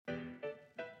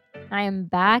I am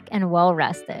back and well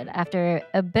rested after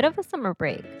a bit of a summer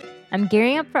break. I'm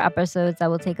gearing up for episodes that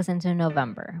will take us into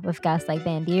November with guests like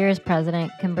Bandier's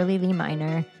president Kimberly Lee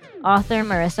Minor, author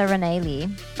Marissa Renee Lee,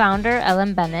 founder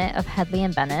Ellen Bennett of Headley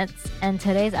and Bennett's, and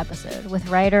today's episode with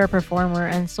writer, performer,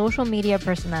 and social media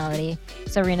personality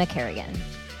Serena Kerrigan.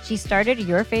 She started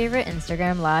your favorite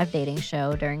Instagram live dating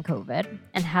show during COVID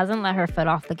and hasn't let her foot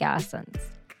off the gas since.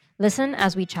 Listen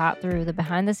as we chat through the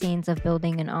behind the scenes of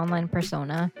building an online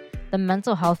persona, the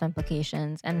mental health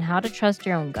implications, and how to trust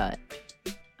your own gut.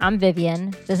 I'm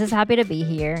Vivian, this is Happy to Be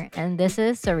Here, and this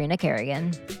is Serena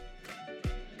Kerrigan.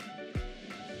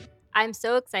 I'm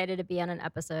so excited to be on an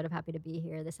episode of Happy to Be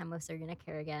Here, this time with Serena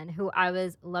Kerrigan, who I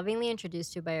was lovingly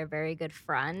introduced to by a very good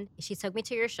friend. She took me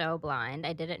to your show blind.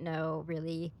 I didn't know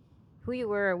really who you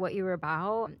were, what you were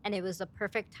about, and it was the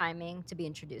perfect timing to be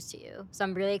introduced to you. So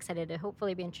I'm really excited to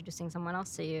hopefully be introducing someone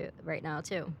else to you right now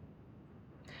too.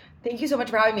 Thank you so much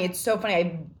for having me. It's so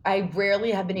funny. I rarely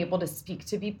have been able to speak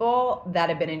to people that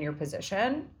have been in your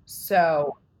position.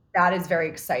 So that is very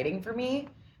exciting for me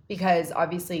because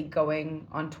obviously going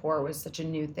on tour was such a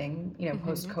new thing,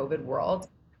 post-COVID world.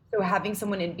 So having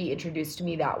someone be introduced to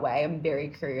me that way, I'm very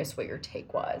curious what your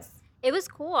take was. It was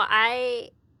cool.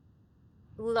 I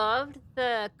loved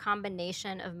the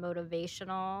combination of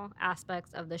motivational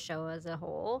aspects of the show as a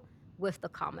whole with the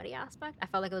comedy aspect. I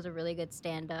felt like it was a really good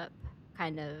stand-up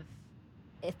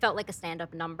it felt like a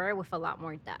stand-up number with a lot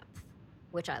more depth,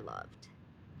 which I loved.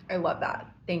 I love that.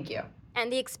 Thank you.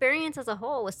 And the experience as a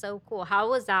whole was so cool.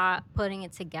 How was that putting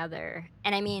it together?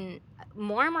 And I mean,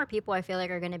 more and more people I feel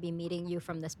like are going to be meeting you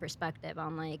from this perspective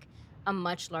on like a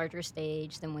much larger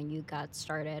stage than when you got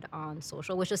started on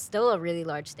social, which is still a really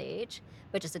large stage,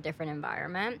 but just a different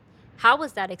environment. How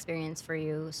was that experience for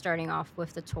you starting off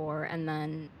with the tour and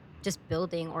then just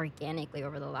building organically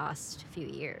over the last few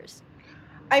years?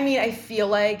 I mean, I feel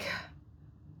like,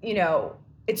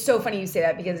 it's so funny you say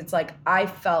that because it's like I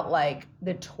felt like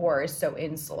the tour is so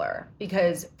insular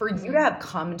because for you to have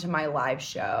come to my live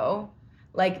show,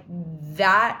 like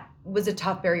that was a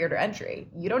tough barrier to entry.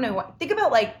 You don't know what, think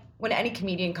about like when any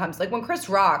comedian comes, like when Chris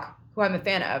Rock, who I'm a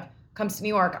fan of, comes to New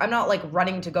York, I'm not like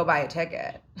running to go buy a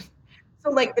ticket. So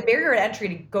like the barrier to entry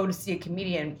to go to see a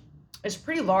comedian is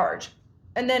pretty large.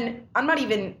 And then I'm not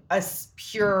even a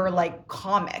pure like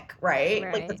comic, right?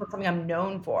 Like that's not something I'm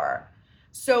known for.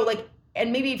 So like,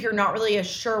 and maybe if you're not really as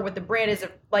sure what the brand is,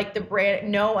 like the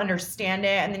brand, understand it.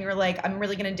 And then you're like, I'm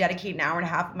really going to dedicate an hour and a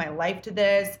half of my life to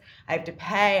this. I have to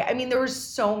pay. I mean, there were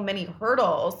so many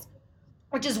hurdles,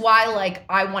 which is why like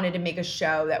I wanted to make a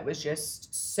show that was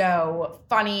just so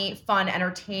funny, fun,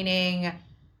 entertaining,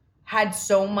 had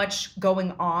so much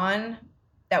going on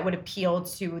that would appeal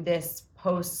to this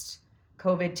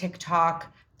post-COVID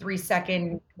TikTok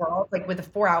 3-second world, like with the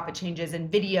 4 outfit changes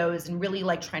and videos and really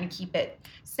like trying to keep it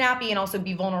snappy and also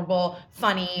be vulnerable,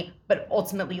 funny, but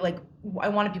ultimately like I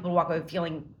wanted people to walk away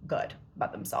feeling good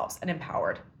about themselves and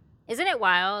empowered. Isn't it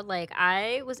wild? Like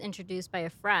I was introduced by a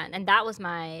friend and that was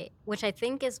which I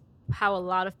think is how a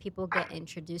lot of people get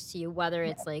introduced to you, whether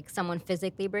it's like someone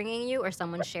physically bringing you or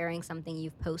someone sharing something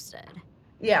you've posted.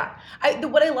 Yeah.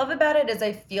 What I love about it is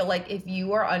I feel like if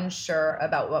you are unsure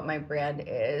about what my brand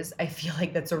is, I feel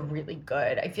like that's a really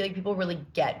good. I feel like people really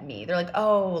get me. They're like,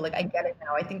 "Oh, like I get it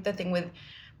now." I think the thing with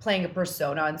playing a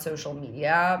persona on social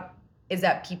media is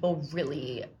that people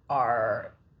really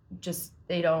are just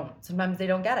sometimes they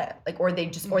don't get it. Like or they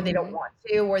just or they don't want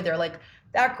to or they're like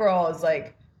that girl is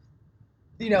like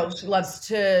she loves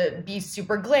to be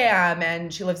super glam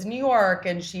and she lives in New York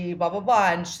and she blah, blah,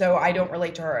 blah. And so I don't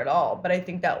relate to her at all. But I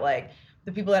think that like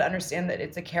the people that understand that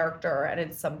it's a character and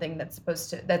it's something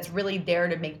that's really there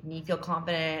to make me feel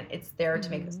confident. It's there to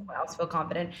make someone else feel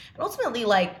confident. And ultimately,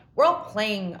 like we're all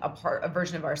playing a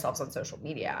version of ourselves on social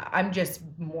media. I'm just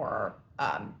more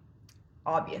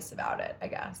obvious about it, I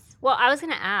guess. Well, I was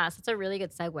going to ask, it's a really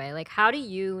good segue. Like, how do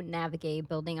you navigate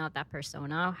building out that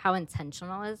persona? How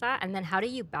intentional is that? And then how do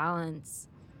you balance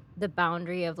the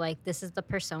boundary of like, this is the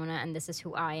persona and this is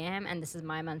who I am and this is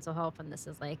my mental health and this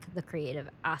is like the creative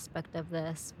aspect of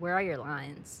this? Where are your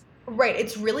lines? Right.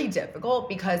 It's really difficult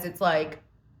because it's like,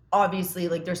 obviously,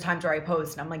 like there's times where I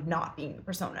post and I'm like not being the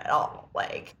persona at all.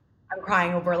 Like I'm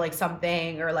crying over like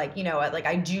something or like, like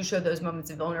I do show those moments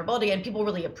of vulnerability and people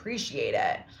really appreciate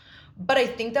it. But I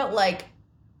think that like,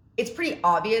 it's pretty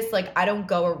obvious. Like I don't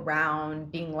go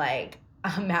around being like,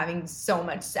 I'm having so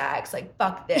much sex, like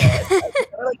fuck this.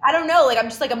 Like, I don't know. Like, I'm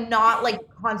just like, I'm not like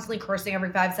constantly cursing every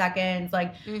 5 seconds.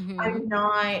 Like I'm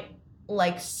not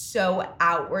like so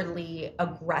outwardly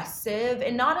aggressive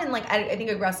and not in like, I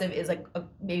think aggressive is like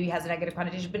maybe has a negative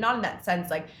connotation, but not in that sense.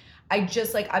 Like I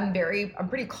just like I'm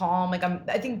pretty calm. Like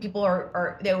I think people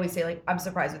are they always say like I'm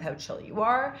surprised with how chill you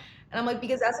are. And I'm like,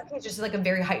 because SFK is just like a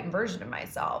very heightened version of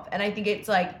myself. And I think it's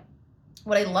like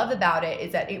what I love about it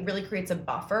is that it really creates a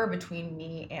buffer between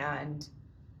me and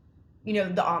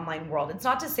the online world. It's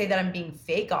not to say that I'm being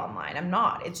fake online. I'm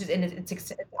not. It's just, and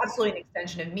it's absolutely an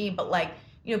extension of me. But like,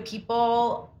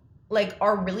 people like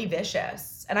are really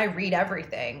vicious, and I read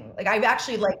everything. Like I've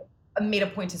actually like made a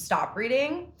point to stop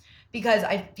reading because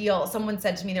I feel someone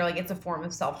said to me, they're like, it's a form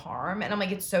of self harm, and I'm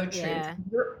like, it's so true. Yeah.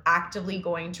 You're actively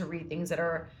going to read things that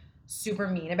are super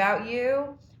mean about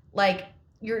you. Like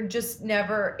you're just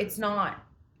never. It's not.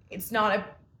 It's not a.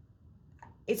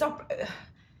 It's not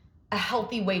a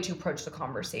healthy way to approach the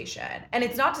conversation. And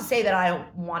it's not to say that I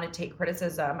don't want to take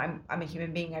criticism. I'm a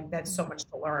human being. I have so much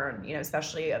to learn,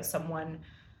 especially of someone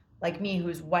like me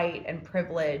who's white and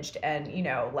privileged and,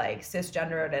 like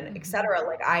cisgendered and et cetera.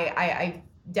 Like I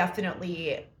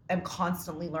definitely am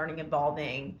constantly learning,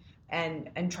 evolving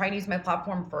and trying to use my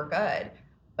platform for good.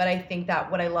 But I think that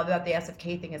what I love about the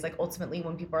SFK thing is like ultimately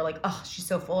when people are like, oh, she's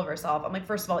so full of herself. I'm like,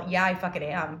 first of all, yeah, I fucking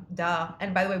am. Duh.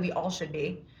 And by the way, we all should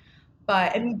be.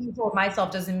 But and me being full of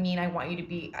myself doesn't mean I want you to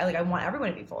be. I want everyone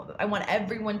to be full of them. I want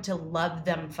everyone to love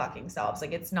them fucking selves.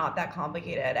 Like it's not that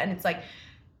complicated. And it's like,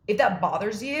 if that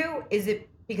bothers you, is it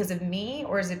because of me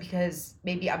or is it because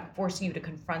maybe I'm forcing you to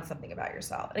confront something about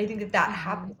yourself? And I think that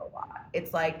happens a lot.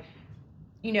 It's like,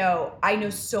 I know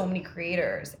so many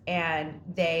creators and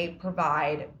they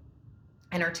provide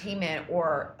entertainment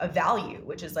or a value,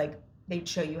 which is like they'd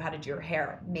show you how to do your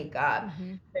hair, makeup,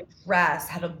 how to dress,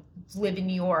 how to live in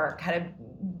New York, how to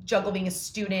juggle being a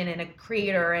student and a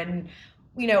creator and,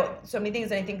 so many things.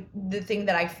 And I think the thing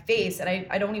that I face, and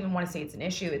I don't even want to say it's an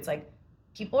issue, it's like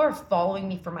people are following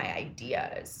me for my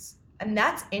ideas. And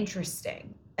that's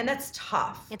interesting. And that's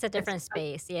tough. It's a different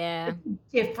space. Yeah. It's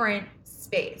a different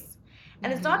space.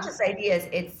 And it's not just ideas,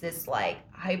 it's this like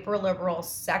hyper liberal,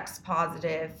 sex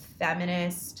positive,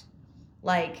 feminist,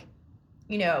 like,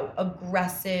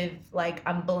 aggressive, like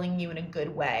I'm bullying you in a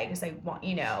good way because I want,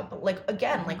 but like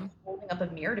again, like holding up a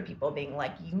mirror to people being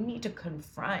like, you need to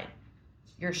confront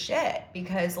your shit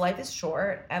because life is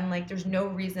short and like there's no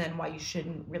reason why you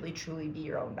shouldn't really truly be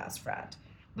your own best friend.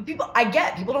 But people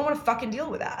don't want to fucking deal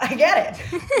with that. I get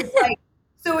it. It's like,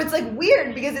 so it's like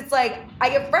weird because it's like I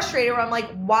get frustrated where I'm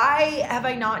like, why have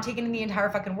I not taken in the entire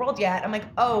fucking world yet? I'm like,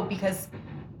 oh, because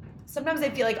sometimes I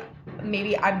feel like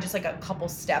maybe I'm just like a couple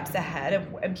steps ahead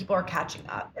and people are catching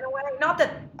up in a way. Not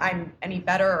that I'm any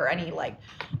better or any like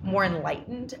more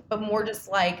enlightened, but more just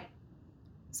like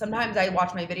sometimes I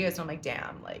watch my videos and I'm like,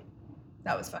 damn, like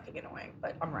that was fucking annoying,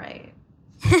 but I'm right.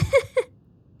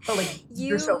 But like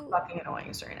you're so fucking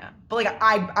annoying, Serena. But like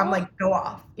I'm like, go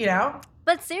off,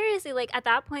 But seriously, like at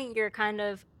that point, you're kind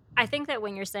of, I think that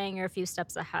when you're saying you're a few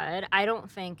steps ahead, I don't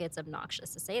think it's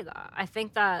obnoxious to say that. I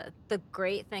think that the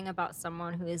great thing about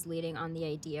someone who is leading on the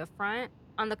idea front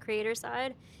on the creator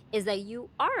side is that you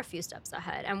are a few steps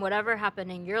ahead. And whatever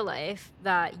happened in your life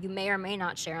that you may or may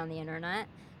not share on the internet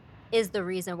is the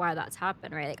reason why that's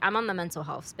happened, right? Like I'm on the mental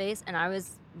health space and I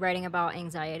was writing about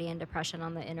anxiety and depression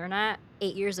on the internet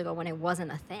 8 years ago when it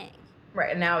wasn't a thing.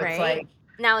 Right. And now it's like,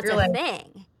 now it's a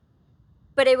thing.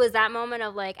 But it was that moment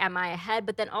of like, am I ahead?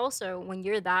 But then also when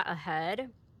you're that ahead,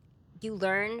 you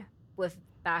learn with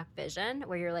back vision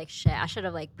where you're like, shit, I should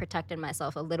have like protected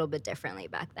myself a little bit differently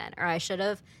back then. Or I should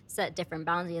have set different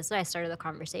boundaries. So I started the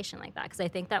conversation like that. Because I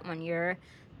think that when you're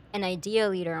an idea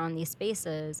leader on these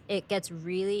spaces, it gets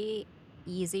really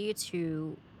easy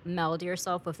to meld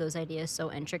yourself with those ideas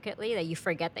so intricately that you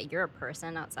forget that you're a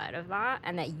person outside of that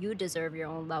and that you deserve your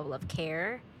own level of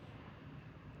care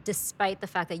despite the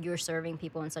fact that you're serving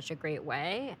people in such a great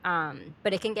way.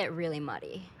 But it can get really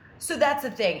muddy. So that's the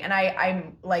thing. And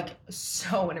I'm like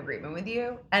so in agreement with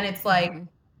you. And it's like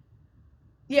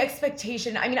the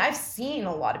expectation. I mean, I've seen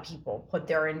a lot of people put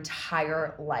their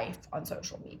entire life on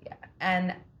social media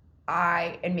and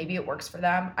maybe it works for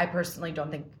them. I personally don't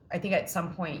think, I think at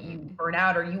some point you burn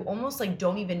out or you almost like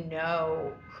don't even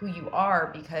know who you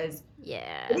are because it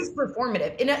is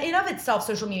performative. In of itself,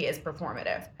 social media is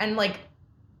performative. And like,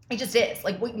 it just is.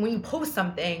 Like when you post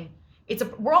something,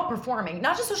 we're all performing,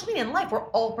 not just social media in life, we're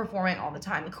all performing all the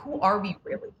time. Like who are we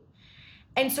really?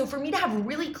 And so for me to have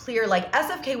really clear, like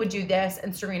SFK would do this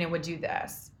and Serena would do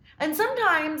this. And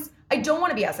sometimes I don't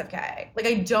want to be SFK. Like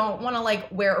I don't want to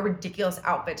like wear a ridiculous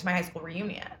outfit to my high school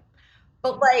reunion.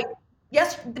 But like,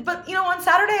 yes, but on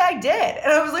Saturday I did.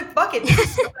 And I was like, fuck it.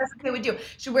 This is what SFK would do.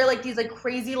 She'd wear like these like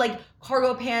crazy like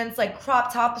cargo pants, like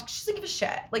crop tops. She doesn't give a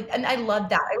shit. Like, and I love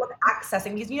that. I love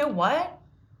accessing because you know what?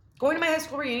 Going to my high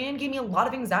school reunion gave me a lot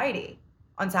of anxiety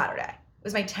on Saturday. It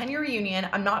was my 10-year reunion.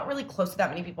 I'm not really close to that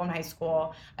many people in high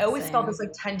school. I always felt Same. this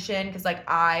like tension because like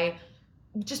I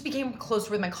just became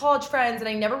closer with my college friends and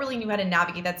I never really knew how to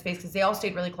navigate that space because they all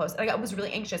stayed really close. And I was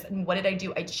really anxious. And what did I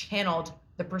do? I channeled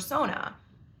the persona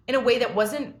in a way that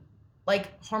wasn't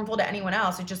like harmful to anyone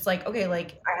else. It's just like, okay,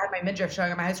 like I had my midriff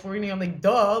showing at my high school reunion. I'm like,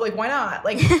 duh, like why not?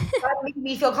 Like that made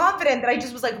me feel confident that I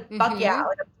just was like, fuck yeah, Mhm.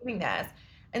 like I'm doing this.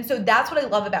 And so that's what I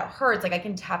love about her. It's like I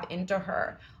can tap into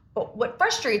her. But what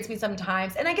frustrates me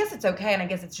sometimes, and I guess it's okay, and I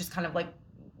guess it's just kind of like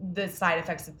the side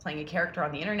effects of playing a character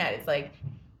on the internet, is like,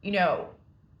 you know,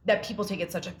 that people take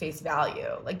it such at face value.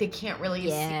 Like they can't really see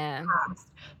Yeah. past.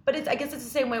 But I guess it's the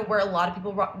same way where a lot of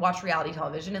people watch reality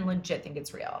television and legit think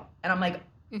it's real. And I'm like,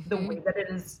 the way Mhm. that it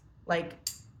is, like,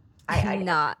 I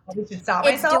Not. probably should stop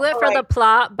It's myself. do it But for the like,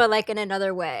 plot, but like in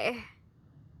another way.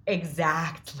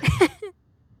 exactly.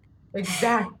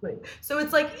 Exactly. So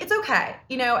it's like, it's okay.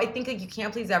 You know, I think like you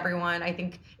can't please everyone. I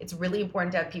think it's really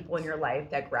important to have people in your life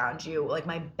that ground you. Like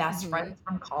my best Mhm. friends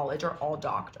from college are all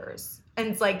doctors. And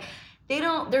it's like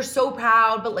they're so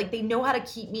proud, but like they know how to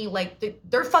keep me like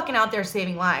they're fucking out there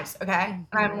saving lives, okay?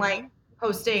 And I'm like Mhm.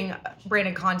 posting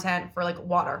branded content for like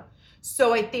water.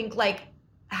 So I think like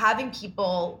having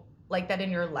people like that in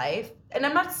your life, and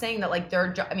I'm not saying that like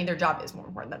their job, I mean their job is more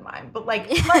important than mine, but like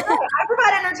I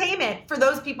provide entertainment for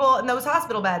those people in those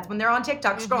hospital beds when they're on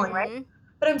TikTok scrolling, right? Mhm.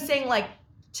 But I'm saying like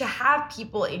to have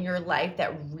people in your life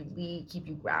that really keep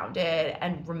you grounded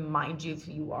and remind you of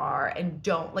who you are and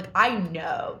don't like I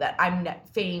know that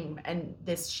fame and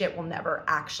this shit will never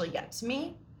actually get to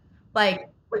me. Like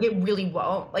it really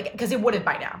won't. Like because it would have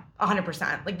by now,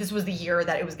 100%. Like this was the year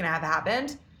that it was gonna have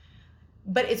happened,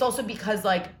 but it's also because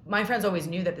like my friends always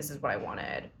knew that this is what I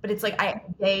wanted. But it's like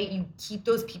you keep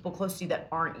those people close to you that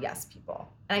aren't yes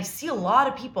people. And I see a lot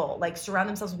of people like surround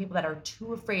themselves with people that are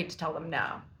too afraid to tell them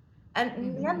no. And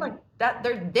in the end, like Mhm.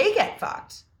 that they get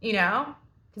fucked, you know?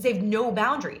 Because they have no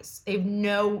boundaries. They have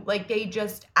no like they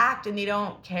just act and they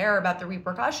don't care about the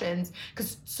repercussions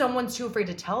because someone's too afraid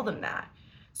to tell them that.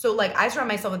 So like I surround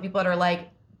myself with people that are like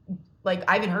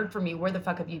I haven't heard from you. Where the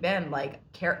fuck have you been? Like,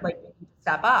 care, like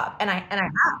step up. And I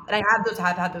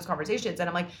have had those conversations. And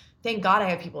I'm like, thank God I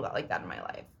have people that like that in my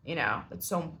life. You know, it's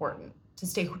so important to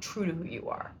stay true to who you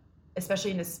are,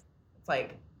 especially in this. It's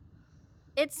like,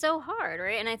 It's so hard,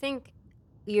 right? And I think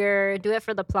your do it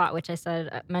for the plot, which I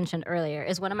said mentioned earlier,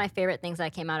 is one of my favorite things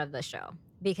that came out of the show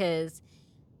because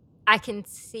I can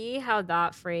see how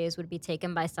that phrase would be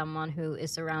taken by someone who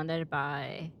is surrounded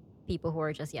by people who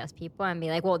are just yes people and be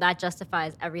like, well, that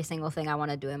justifies every single thing I want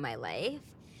to do in my life.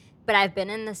 But I've been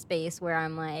in the space where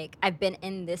I'm like, I've been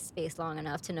in this space long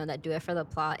enough to know that do it for the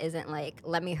plot isn't like,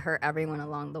 let me hurt everyone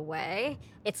along the way.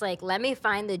 It's like, let me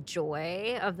find the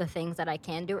joy of the things that I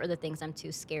can do or the things I'm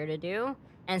too scared to do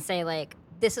and say, like,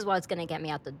 this is what's going to get me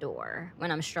out the door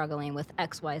when I'm struggling with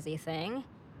XYZ thing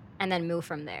and then move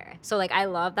from there. So like I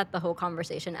love that the whole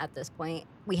conversation at this point,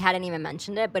 we hadn't even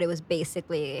mentioned it, but it was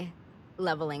basically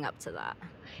leveling up to that.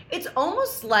 it's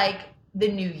almost like the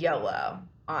new YOLO,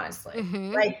 honestly.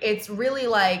 Mhm. Like, it's really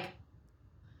like,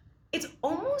 it's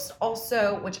almost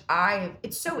also,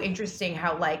 it's so interesting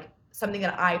how like something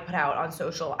that I put out on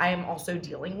social, I am also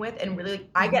dealing with, and really, like,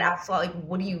 I get Mhm. asked a lot, like,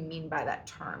 what do you mean by that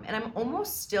term? And I'm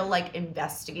almost still like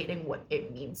investigating what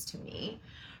it means to me.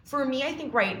 For me, I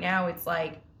think right now it's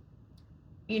like,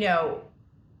 you know,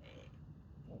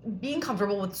 being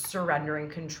comfortable with surrendering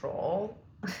control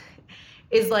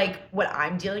is like what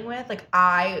I'm dealing with. Like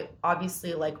I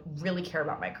obviously like really care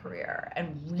about my career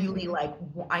and really Mhm. like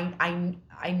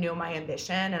I know my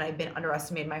ambition and I've been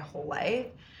underestimated my whole life.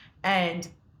 And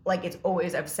like it's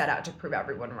always I've set out to prove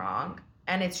everyone wrong.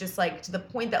 And it's just like to the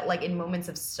point that like in moments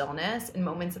of stillness, in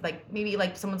moments of like maybe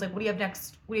like someone's like, what do you have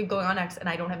next? What are you going on next? And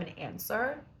I don't have an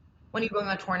answer. When are you going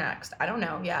on tour next? I don't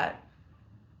know yet.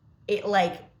 It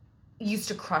like used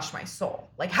to crush my soul.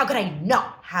 Like, how could I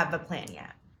not have a plan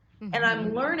yet? And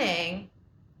I'm Mhm. learning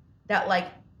that, like,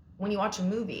 when you watch a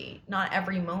movie, not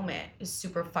every moment is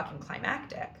super fucking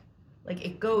climactic. Like,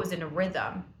 it goes in a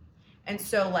rhythm. And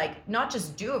so, like, not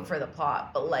just do it for the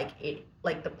plot, but like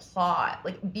the plot,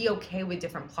 like, be okay with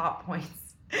different plot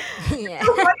points. It's Yeah.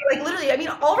 so funny. Like, literally, I mean,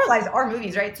 all of our lives are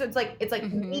movies, right? So it's like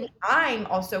me, Mhm. I'm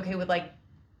also okay with like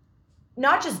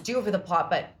not just do it for the plot,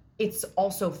 but it's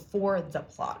also for the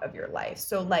plot of your life.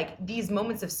 So like these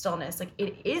moments of stillness, like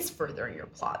it is furthering your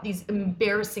plot. These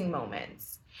embarrassing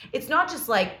moments. It's not just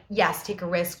like, yes, take a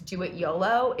risk, do it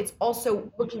YOLO. It's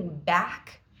also looking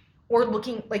back or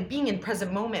looking like being in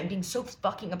present moment and being so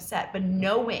fucking upset, but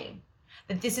knowing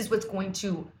that this is what's going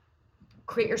to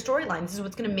create your storyline. This is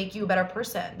what's going to make you a better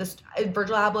person. This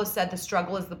Virgil Abloh said the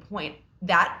struggle is the point.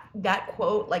 that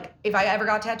quote, like if I ever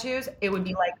got tattoos, it would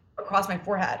be like across my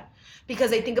forehead,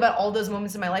 because I think about all those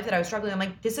moments in my life that I was struggling. I'm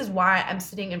like, this is why I'm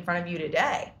sitting in front of you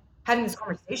today, having this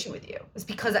conversation with you. It's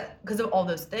because of all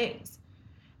those things.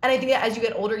 And I think that as you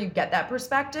get older, you get that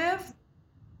perspective.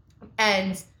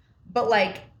 And but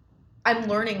like I'm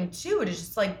learning too to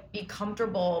just like be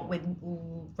comfortable with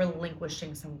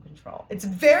relinquishing some control. It's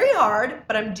very hard,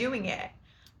 but I'm doing it.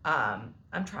 I'm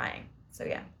trying. So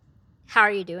yeah. How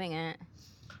are you doing it?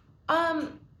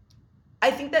 Um,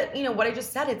 I think that, what I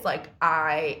just said, it's like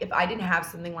if I didn't have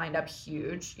something lined up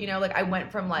huge, like I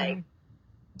went from like Mhm.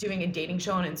 doing a dating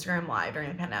show on Instagram Live during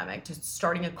the pandemic to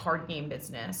starting a card game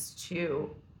business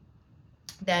to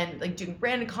then like doing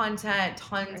branded content,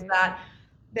 tons of Right. that,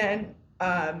 then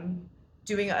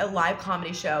doing a live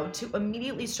comedy show to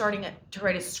immediately starting to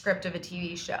write a script of a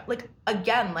TV show. Like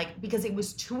again, like because it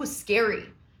was too scary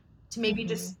to maybe Mhm.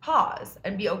 just pause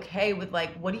and be okay with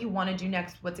like, what do you want to do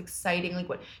next? What's exciting?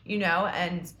 Like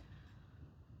and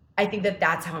I think that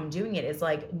that's how I'm doing it, is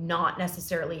like not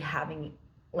necessarily having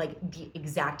like the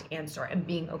exact answer and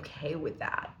being okay with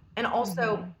that. And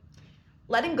also Mhm.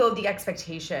 letting go of the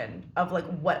expectation of like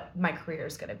what my career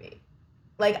is going to be.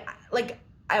 Like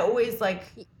I always like,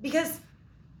 Y- because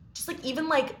just like even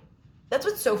like that's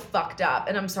what's so fucked up.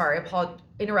 And I'm sorry,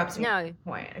 interrupting at No, this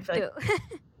point. I feel like, do.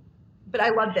 but I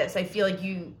love this. I feel like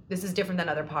this is different than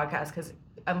other podcasts because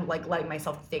I'm like letting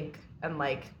myself think and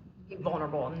like be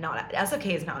vulnerable. And not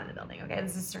SFK is not in the building. Okay,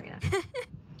 this is Serena.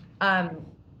 Um,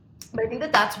 but I think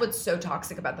that that's what's so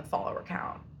toxic about the follower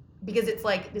count, because it's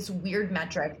like this weird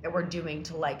metric that we're doing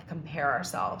to like compare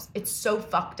ourselves. It's so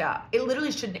fucked up. It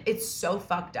literally shouldn't. It's so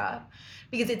fucked up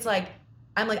because it's like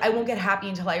I'm like I won't get happy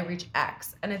until I reach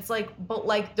X, and it's like, but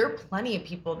like there are plenty of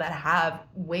people that have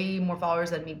way more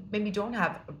followers than me. Maybe don't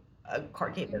have a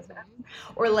card game business, Mhm.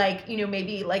 or like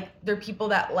maybe like there are people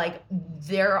that like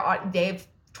they've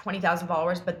 20,000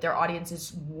 followers, but their audience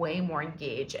is way more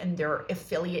engaged and their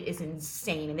affiliate is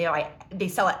insane, and they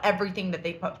sell everything that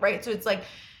they put, right? So it's like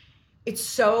it's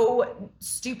so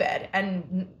stupid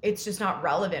and it's just not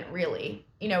relevant really.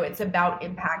 It's about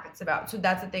impact. It's about, so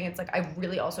that's the thing. It's like I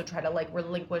really also try to like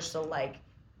relinquish the like,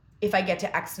 if I get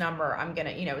to X number, I'm gonna,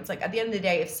 it's like at the end of the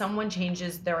day, if someone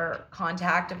changes their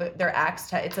contact of their ex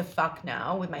to it's a fuck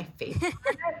no with my face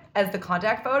as the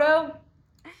contact photo,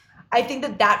 I think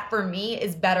that that for me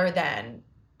is better than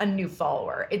a new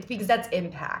follower. It's because that's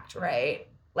impact, right?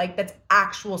 Like that's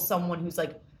actual someone who's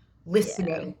like Yeah.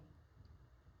 listening,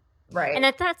 right?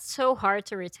 And that's so hard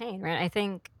to retain, right? I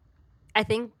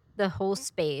think the whole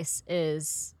space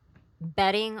is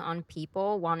betting on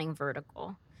people wanting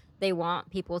vertical. They want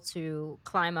people to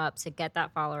climb up to get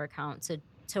that follower count,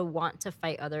 to want to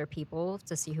fight other people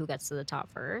to see who gets to the top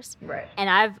first. Right. And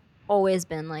I've always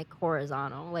been like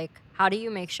horizontal. Like, how do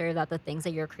you make sure that the things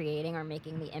that you're creating are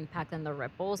making the impact and the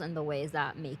ripples in the ways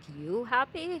that make you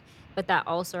happy, but that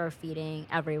also are feeding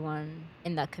everyone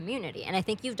in the community? And I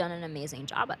think you've done an amazing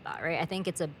job at that, right? I think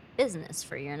it's a business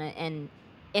for you, and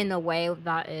in a way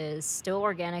that is still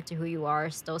organic to who you are,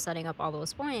 still setting up all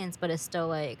those points, but it's still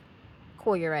like,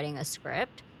 cool, you're writing a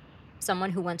script.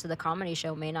 Someone who went to the comedy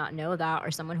show may not know that, or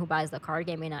someone who buys the card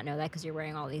game may not know that because you're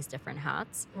wearing all these different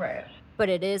hats. Right. But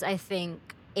it is, I think,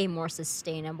 a more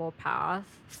sustainable path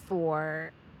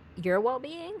for your well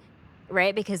being,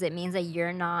 right? Because it means that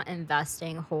you're not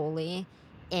investing wholly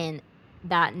in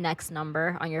that next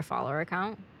number on your follower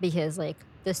account, because like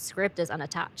the script is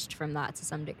unattached from that to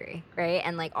some degree, right?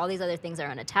 And like all these other things are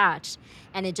unattached.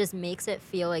 And it just makes it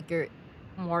feel like you're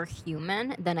more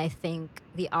human than I think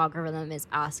the algorithm is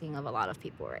asking of a lot of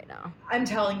people right now. I'm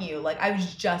telling you, like I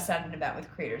was just at an event with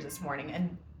creators this morning,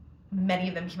 and many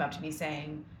of them came up to me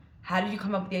saying, "How did you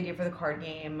come up with the idea for the card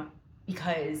game?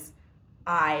 Because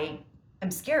I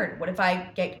am scared. What if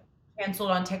I get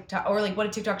canceled on TikTok, or like what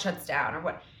if TikTok shuts down, or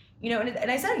what?" And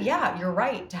I said, "Yeah, you're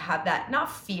right to have that,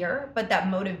 not fear, but that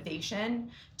motivation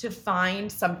to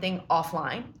find something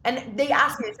offline." And they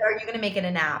asked me, they said, "Are you going to make it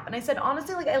an app?" And I said,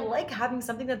 honestly, like I like having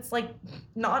something that's like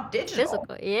not digital. Physical,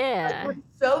 Like we're yeah.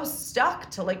 so stuck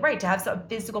to like, right, to have some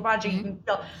physical project you Mhm. can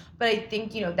feel. But I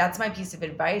think, that's my piece of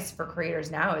advice for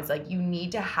creators now, is like you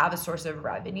need to have a source of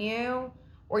revenue,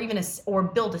 or even or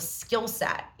build a skill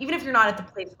set, even if you're not at the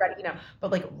place ready,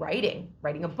 but like writing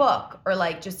a book, or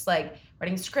like just like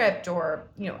writing a script, or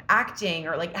acting,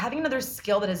 or like having another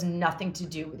skill that has nothing to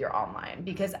do with your online.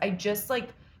 Because I just like,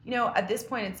 at this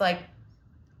point it's like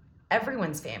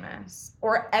everyone's famous,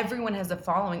 or everyone has a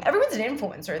following. Everyone's an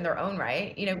influencer in their own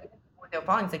right. With no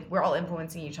followings, like we're all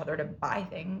influencing each other to buy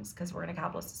things because we're in a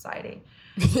capitalist society.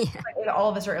 Yeah. If all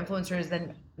of us are influencers,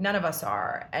 then none of us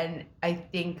are. And I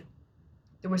think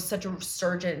there was such a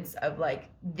resurgence of like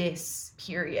this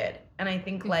period. And I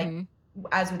think like Mm-hmm.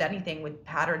 as with anything with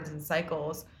patterns and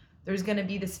cycles, there's gonna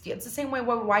be this feel. It's the same way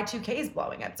where Y2K is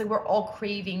blowing up. It's like we're all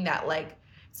craving that like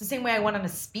it's the same way I went on a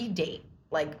speed date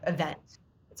like event.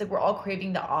 It's like we're all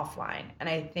craving the offline. And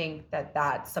I think that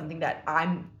that's something that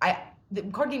the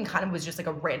card game kind of was just like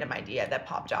a random idea that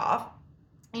popped off,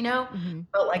 you know? Mm-hmm.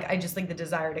 But like I just like the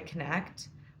desire to connect.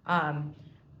 Um,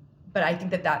 but I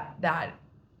think that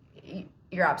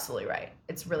you're absolutely right.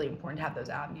 It's really important to have those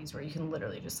avenues where you can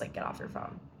literally just like get off your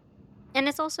phone. And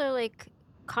it's also like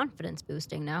confidence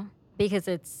boosting now because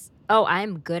it's, oh,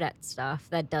 I'm good at stuff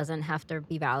that doesn't have to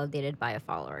be validated by a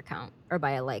follower count or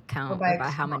by a like Or count by or a by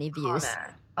how many views.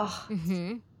 comment. Oh,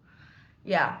 Mm-hmm.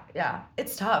 yeah, yeah.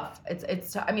 It's tough.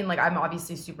 I mean, like I'm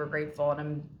obviously super grateful and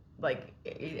I'm like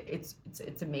it's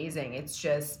amazing. It's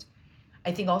just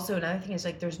I think also another thing is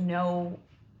like there's no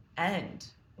end.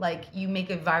 Like you make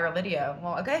a viral video,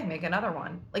 well, okay, make another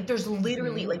one. Like there's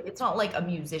literally Mm-hmm. like it's not like a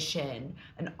musician,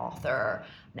 an author,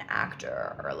 an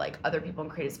actor, or like other people in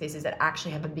creative spaces that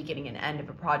actually have a beginning and end of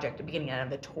a project, a beginning and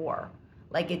end of a tour.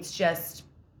 Like it's just,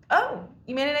 oh,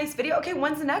 you made a nice video. Okay,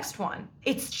 when's the next one?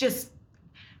 It's just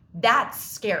that's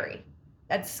scary.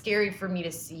 That's scary for me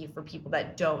to see for people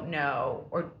that don't know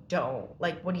or don't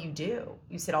like what do you do?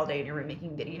 You sit all day in your room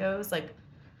making videos? Like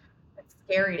that's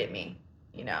scary to me,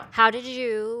 you know. How did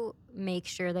you make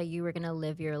sure that you were going to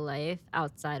live your life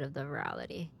outside of the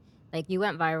reality? Like you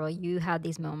went viral, you had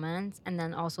these moments, and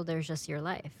then also there's just your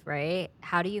life, right?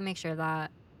 How do you make sure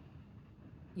that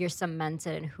you're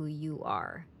cemented in who you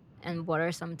are? And what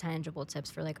are some tangible tips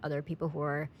for like other people who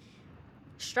are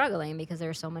struggling because there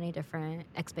are so many different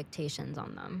expectations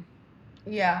on them?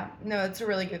 Yeah, no, it's a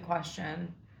really good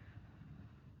question.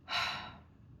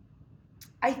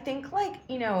 I think like,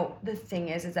 the thing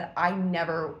is that I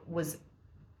never was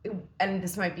and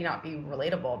this might be not be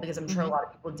relatable because I'm sure a Hmm. lot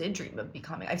of people did dream of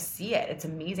becoming. I see it. It's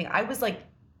amazing. I was like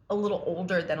a little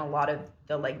older than a lot of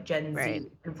the like Gen Right. Z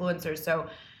influencers. So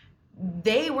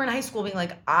they were in high school being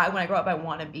like, when I grow up, I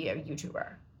want to be a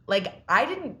YouTuber. Like I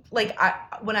didn't like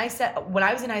when I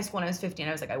was in high school when I was 15,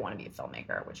 I was like, I want to be a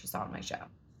filmmaker, which you saw on my show.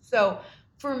 So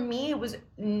for me, it was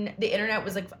the internet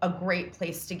was like a great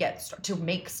place to to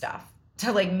make stuff,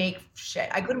 to like make shit.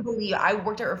 I couldn't believe I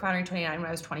worked at Refinery 29 when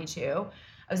I was 22.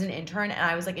 I was an intern and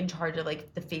I was like in charge of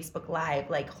like the Facebook Live,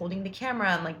 like holding the camera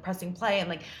and like pressing play and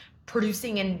like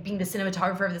producing and being the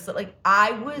cinematographer of this. Like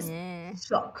I was Yeah.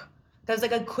 shook. I was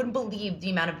like, I couldn't believe the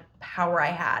amount of power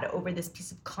I had over this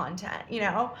piece of content, you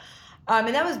know?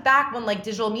 And that was back when like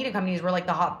digital media companies were like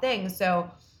the hot thing. So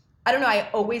I don't know. I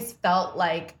always felt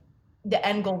like the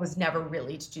end goal was never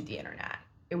really to do the internet.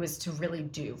 It was to really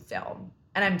do film.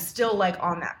 And I'm still like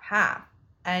on that path.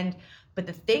 And but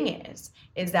the thing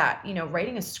is that,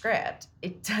 writing a script,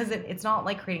 it's not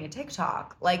like creating a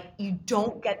TikTok. Like you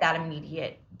don't get that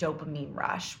immediate dopamine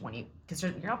rush because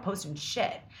you're not posting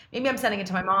shit. Maybe I'm sending it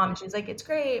to my mom and she's like, it's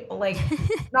great, but like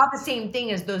not the same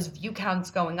thing as those view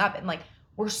counts going up. And like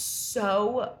we're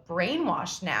so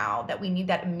brainwashed now that we need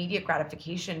that immediate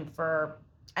gratification for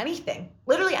anything,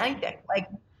 literally anything.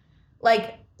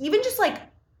 Like even just like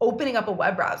opening up a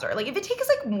web browser. Like if it takes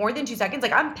like more than 2 seconds,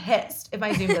 like I'm pissed if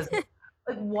my Zoom doesn't.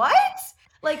 Like what?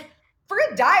 Like for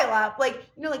a dial up, like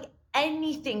like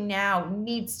anything now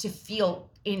needs to feel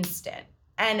instant.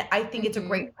 And I think it's a Hmm.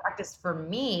 great practice for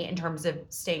me in terms of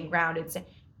staying grounded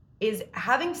is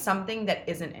having something that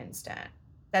isn't instant.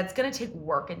 That's going to take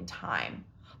work and time.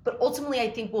 But ultimately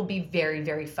I think will be very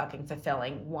very fucking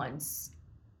fulfilling once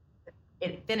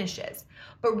it finishes.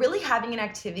 But really having an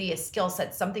activity, a skill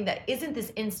set, something that isn't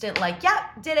this instant, like, yeah,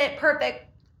 did it, perfect,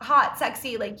 hot,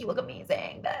 sexy, like you look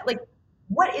amazing. Like,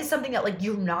 what is something that like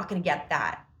you're not gonna get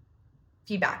that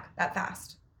feedback that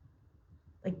fast?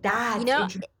 Like You that's know,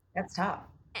 interesting. That's tough.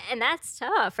 and that's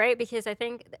tough, right? Because I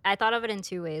think I thought of it in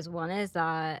two ways. One is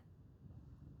that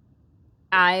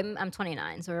I'm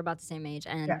 29, so we're about the same age,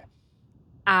 Yeah. and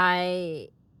I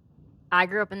I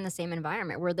grew up in the same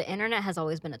environment where the internet has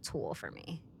always been a tool for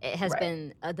me. It has Right.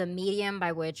 been the medium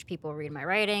by which people read my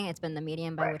writing. It's been the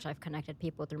medium by Right. which I've connected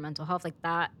people through mental health. Like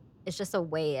that, it's just a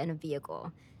way and a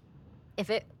vehicle. If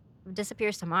it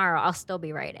disappears tomorrow, I'll still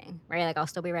be writing, right? Like I'll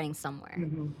still be writing somewhere.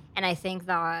 Mm-hmm. And I think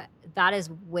that that is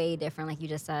way different, like you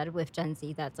just said, with Gen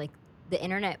Z. That's like the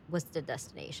internet was the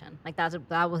destination. Like that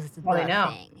was Well, they the know.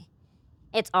 thing.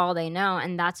 It's all they know,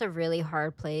 and that's a really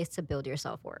hard place to build your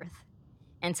self worth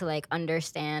and to like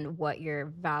understand what your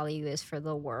value is for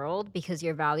the world because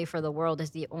your value for the world is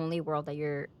the only world that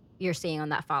you're seeing on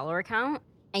that follower count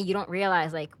and you don't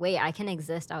realize like wait, I can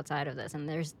exist outside of this and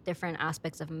there's different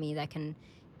aspects of me that can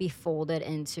be folded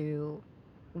into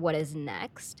what is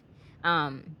next.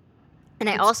 And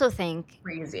I It's also think,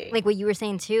 crazy. like what you were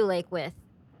saying too, like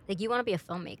you want to be a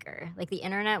filmmaker. Like the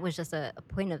internet was just a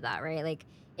point of that, right? Like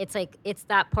it's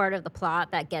that part of the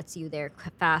plot that gets you there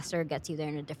faster, gets you there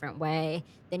in a different way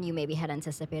than you maybe had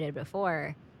anticipated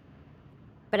before.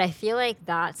 But I feel like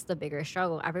that's the bigger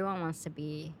struggle. Everyone wants to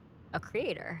be a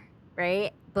creator,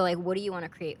 right? But like, what do you want to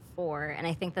create for? And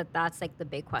I think that that's like the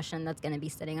big question that's going to be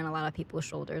sitting on a lot of people's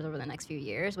shoulders over the next few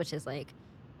years, which is like,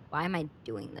 why am I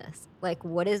doing this? Like,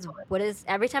 what is,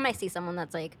 every time I see someone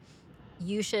that's like,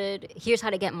 here's how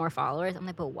to get more followers, I'm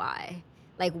like, but why?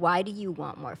 Like, why do you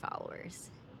want more followers?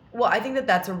 Well, I think that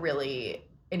that's a really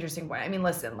interesting point. I mean,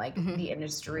 listen, like Hmm. the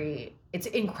industry, it's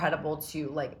incredible to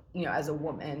like, as a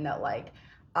woman that like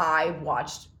I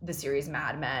watched the series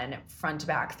Mad Men front to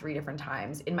back 3 different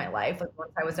times in my life. Like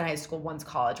once I was in high school, once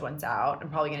college, once out. I'm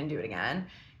probably going to do it again.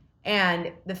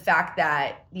 And the fact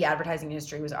that the advertising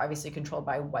industry was obviously controlled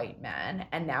by white men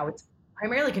and now it's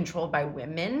primarily controlled by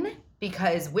women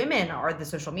because women are the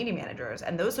social media managers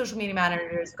and those social media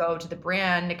managers go to the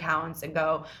brand accounts and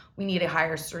go, we need to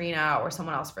hire Serena or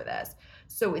someone else for this.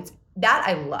 So it's that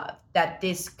I love that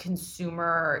this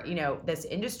consumer, this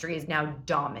industry is now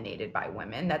dominated by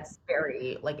women. That's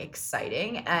very like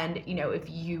exciting. And, if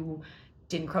you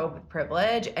didn't grow up with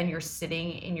privilege and you're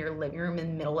sitting in your living room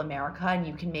in middle America and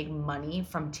you can make money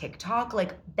from TikTok,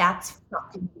 like that's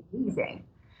fucking amazing.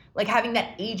 Like having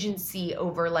that agency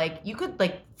over like you could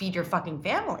like feed your fucking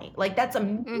family. Like that's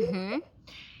amazing. Hmm.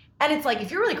 And it's like if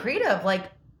you're really creative,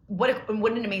 like what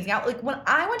an amazing out. Like when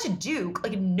I went to Duke,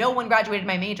 like no one graduated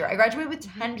my major. I graduated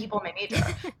with 10 people in my major.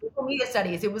 Visual media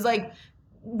studies. It was like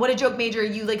what a joke major.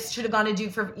 You like should have gone to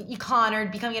Duke for econ or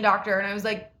becoming a doctor. And I was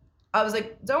like,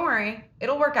 don't worry,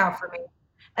 it'll work out for me.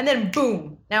 And then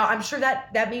boom. Now I'm sure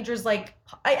that major's like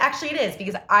actually it is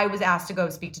because I was asked to go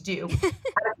speak to Duke at a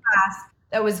class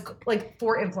that was like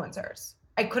for influencers.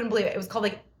 I couldn't believe it. It was called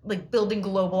like building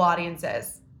global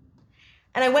audiences.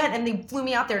 And I went and they flew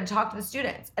me out there to talk to the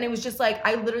students. And it was just like,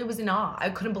 I literally was in awe. I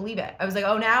couldn't believe it. I was like,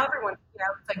 oh, now everyone,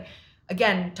 it's like,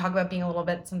 again, talk about being a little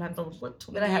bit, sometimes a little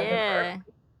bit ahead of the curve. Yeah.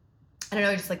 I don't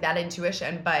know, just like that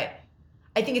intuition. But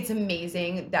I think it's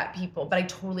amazing that people, but I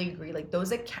totally agree. Like those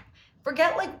that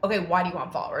forget like, okay, why do you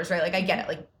want followers, right? Like I get it,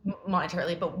 like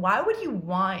monetarily, but why would you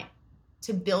want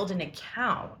to build an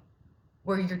account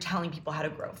where you're telling people how to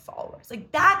grow followers?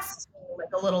 Like that's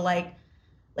like a little like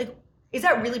is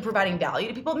that really providing value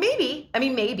to people? Maybe. I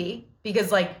mean, maybe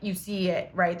because like you see it,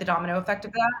 right? The domino effect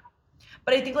of that.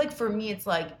 But I think like for me, it's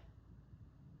like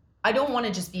I don't want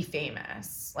to just be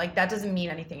famous. Like that doesn't mean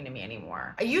anything to me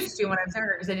anymore. I used to when I was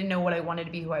younger because I didn't know what I wanted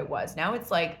to be, who I was. Now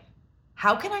it's like,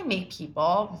 how can I make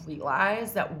people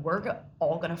realize that we're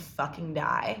all gonna fucking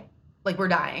die? Like we're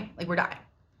dying. Like we're dying.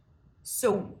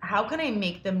 So how can I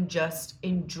make them just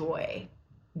enjoy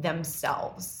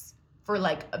themselves for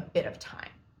like a bit of time?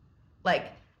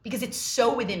 Like, because it's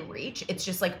so within reach. It's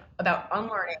just like about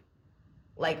unlearning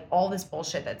like all this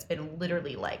bullshit that's been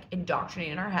literally like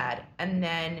indoctrinated in our head. And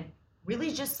then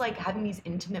really just like having these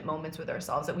intimate moments with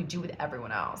ourselves that we do with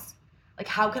everyone else. Like,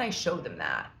 how can I show them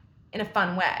that in a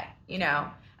fun way,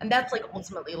 And that's like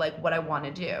ultimately like what I want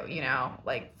to do,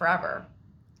 like forever.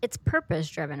 It's purpose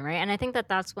driven, right? And I think that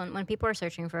that's when people are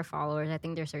searching for followers, I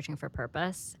think they're searching for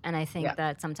purpose. And I think Yeah.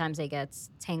 that sometimes it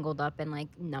gets tangled up in like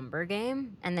number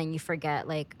game, and then you forget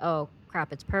like, oh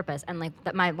crap, it's purpose. And like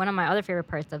that, my one of my other favorite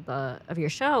parts of your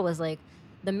show was like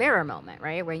the mirror moment,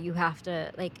 right? Where you have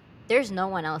to like, there's no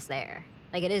one else there.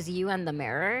 Like it is you and the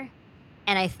mirror.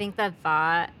 And I think that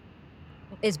that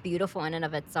is beautiful in and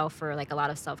of itself for like a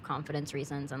lot of self confidence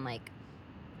reasons, and like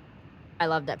I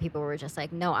love that people were just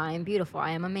like, no, I am beautiful, I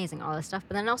am amazing, all this stuff.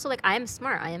 But then also, like, I am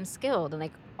smart, I am skilled, and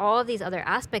like all of these other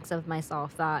aspects of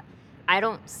myself that I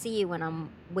don't see when I'm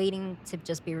waiting to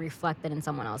just be reflected in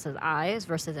someone else's eyes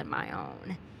versus in my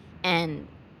own. And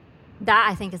that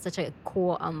I think is such a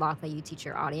cool unlock that you teach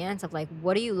your audience of like,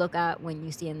 what do you look at when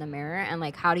you see in the mirror? And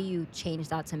like, how do you change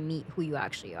that to meet who you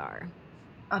actually are?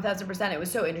 1,000%. It was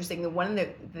so interesting. One of the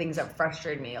things that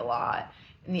frustrated me a lot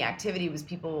in the activity was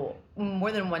people,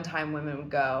 more than one time, women would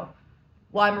go,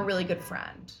 well, I'm a really good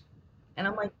friend. And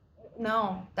I'm like,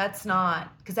 no, that's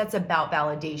not, because that's about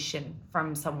validation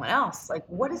from someone else. Like,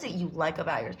 what is it you like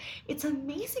about yours? It's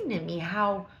amazing to me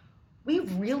how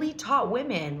we've really taught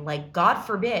women, like, God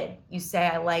forbid you say,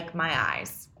 I like my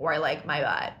eyes, or I like my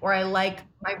butt, or I like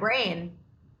my brain.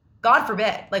 God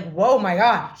forbid. Like, whoa, my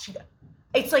God.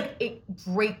 It's like, it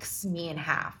breaks me in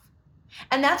half.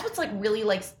 And that's what's like really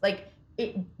like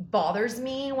it bothers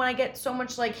me when I get so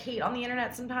much like hate on the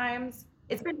internet sometimes.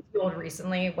 It's been fueled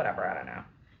recently, whatever, I don't know.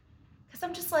 Because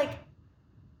I'm just like,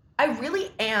 I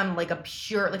really am like a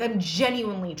pure, like I'm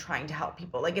genuinely trying to help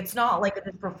people. Like it's not like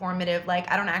this performative, like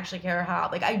I don't actually care how,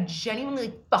 like I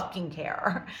genuinely fucking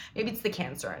care. Maybe it's the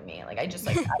cancer in me. Like I just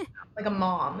like, like a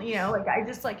mom, you know, like I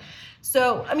just like,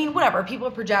 so, I mean, whatever, people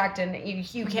project and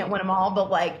you can't win them all, but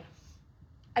like,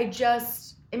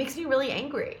 it makes me really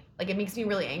angry. Like it makes me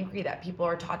really angry that people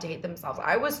are taught to hate themselves.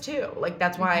 I was too. Like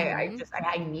that's why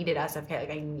I needed SFK.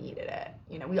 Like I needed it.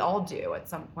 You know, we all do at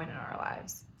some point in our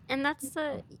lives. And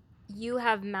you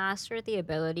have mastered the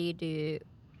ability to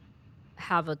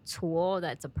have a tool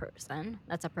that's a person,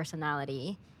 that's a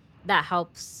personality that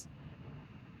helps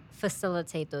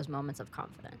facilitate those moments of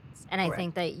confidence. And I Right.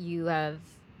 think that you have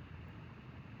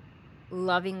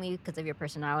lovingly, because of your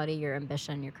personality, your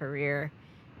ambition, your career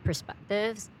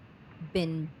perspectives,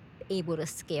 been able to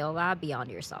scale that beyond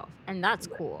yourself. And that's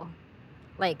cool.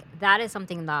 Like, that is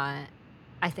something that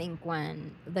I think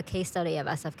when the case study of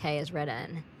SFK is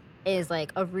written is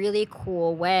like a really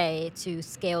cool way to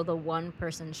scale the one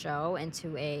person show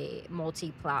into a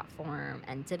multi-platform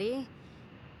entity,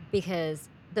 because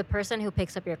the person who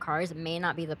picks up your cards may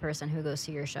not be the person who goes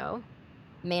to your show,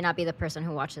 may not be the person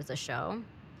who watches the show,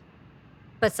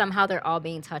 but somehow they're all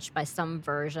being touched by some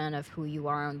version of who you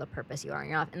are and the purpose you are in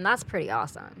your life. And that's pretty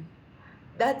awesome.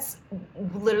 That's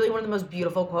literally one of the most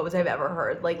beautiful quotes I've ever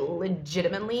heard. Like,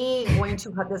 legitimately going to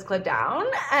cut this clip down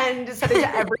and send it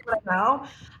to everyone I know.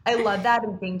 I love that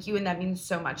and thank you. And that means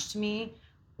so much to me.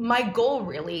 My goal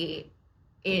really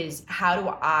is, how do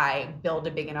I build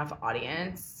a big enough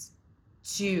audience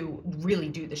to really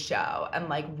do the show and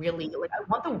like really, like I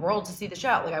want the world to see the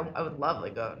show. Like I would love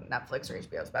like a Netflix or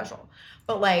HBO special,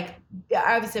 but like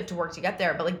I obviously have to work to get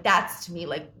there. But like that's to me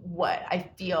like what I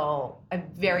feel I'm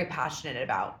very passionate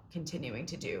about continuing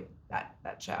to do that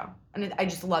show. And I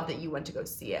just love that you went to go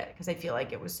see it because I feel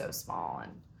like it was so small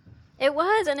and It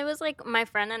was, and it was like my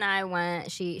friend and I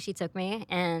went, she took me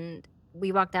and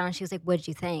we walked down and she was like, "What'd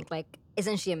you think? Like,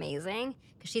 isn't she amazing?"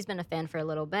 Because she's been a fan for a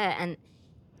little bit. And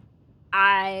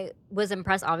I was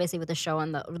impressed obviously with the show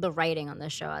and the writing on the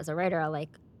show. As a writer,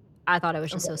 I thought it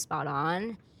was just so okay. spot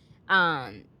on.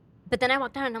 Um, but then I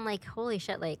walked down and I'm like, holy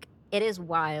shit, like it is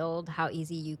wild how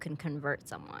easy you can convert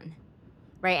someone.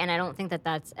 Right. And I don't think that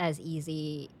that's as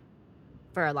easy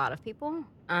for a lot of people.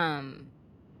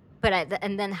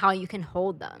 And then how you can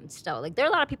hold them still. Like there are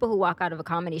a lot of people who walk out of a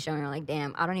comedy show and are like,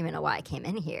 damn, I don't even know why I came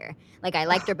in here. Like I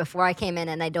liked her before I came in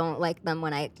and I don't like them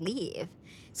when I leave.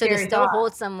 So to Scary still thought.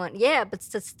 hold someone, yeah, but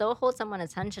to still hold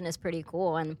someone's attention is pretty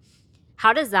cool. And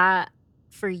how does that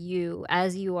for you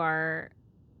as you are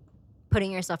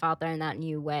putting yourself out there in that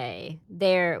new way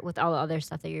there with all the other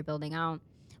stuff that you're building out?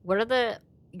 What are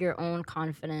your own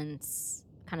confidence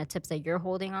kind of tips that you're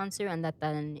holding on to and that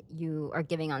then you are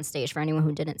giving on stage for anyone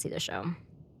who didn't see the show?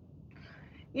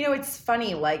 You know, it's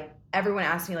funny, like everyone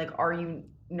asks me like, are you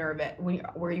nervous?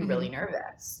 Were you really Mhm.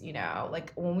 nervous? You know,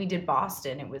 like when we did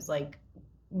Boston, it was like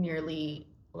nearly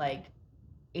like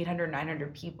 800,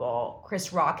 900 people.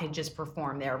 Chris Rock had just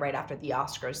performed there right after the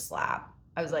Oscars slap.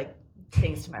 I was like,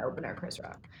 thanks to my opener, Chris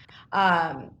Rock.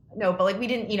 No, but like we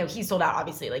didn't, you know, he sold out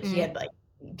obviously. Like he Mhm. had like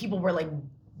people were like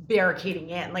barricading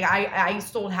in. Like I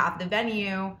sold half the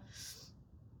venue,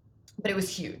 but it was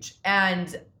huge.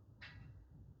 And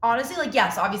honestly, like,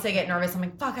 yes, obviously I get nervous. I'm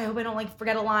like, fuck, I hope I don't like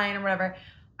forget a line or whatever.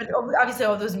 But obviously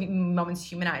all those moments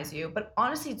humanize you. But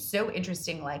honestly, it's so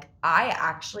interesting. Like, I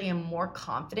actually am more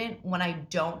confident when I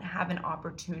don't have an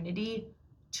opportunity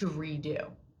to redo.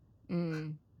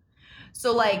 Mm.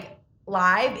 So like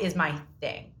live is my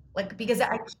thing. Like because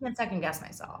I can't second guess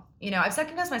myself. You know, I've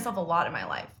second guessed myself a lot in my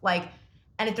life. Like,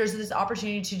 and if there's this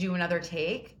opportunity to do another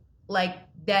take, like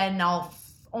then I'll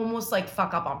almost like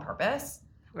fuck up on purpose.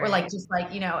 Or like Right. just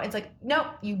like, you know, it's like,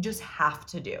 no, you just have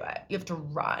to do it. You have to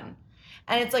run.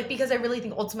 And it's like because I really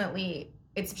think ultimately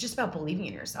it's just about believing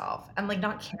in yourself and like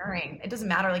not caring. It doesn't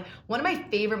matter. Like one of my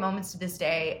favorite moments to this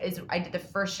day is I did the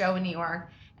first show in New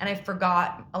York and I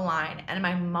forgot a line, and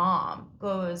my mom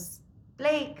goes,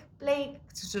 Blake, Blake.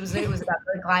 So it was about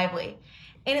Blake Lively.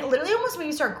 And it literally almost made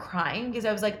me start crying because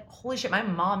I was like, holy shit, my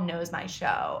mom knows my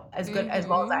show as good as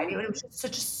well as I Mhm. do. And it was just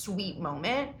such a sweet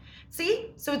moment.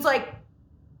 See? So it's like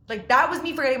that was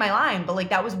me forgetting my line, but like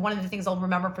that was one of the things I'll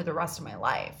remember for the rest of my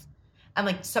life. And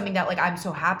like something that like I'm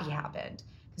so happy happened.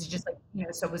 Because it just like, you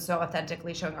know, so it was so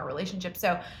authentically showing our relationship.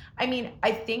 So I mean,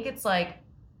 I think it's like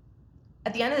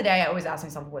at the end of the day, I always ask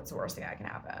myself, what's the worst thing that can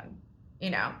happen? You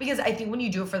know, because I think when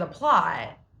you do it for the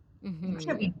plot, you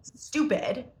can't Mhm. be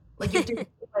stupid.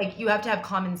 Like you have to have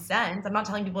common sense. I'm not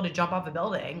telling people to jump off a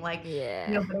building, like you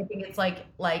know, Yeah. but I think it's like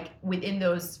within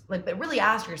those, like, but really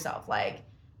ask yourself, like,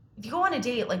 if you go on a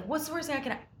date, like, what's the worst thing I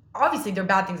can? obviously there are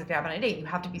bad things that can happen on a date. You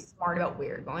have to be smart about where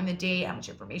you're going on the date, how much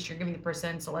information you're giving the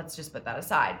person. So let's just put that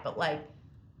aside. But like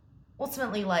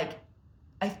ultimately, like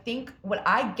I think what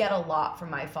I get a lot from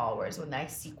my followers when I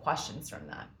see questions from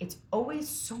them, it's always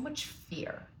so much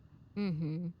fear.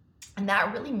 Mm-hmm. And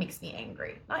that really makes me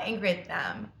angry. Not angry at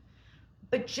them,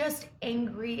 but just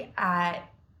angry at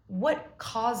what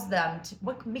caused them to,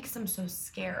 what makes them so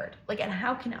scared. Like, and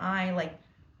how can I like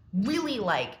really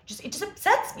like just, it just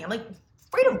upsets me. I'm like,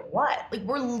 afraid of what? Like,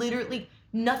 we're literally,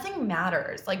 nothing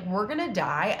matters. Like, we're gonna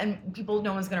die and people,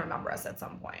 no one's gonna remember us at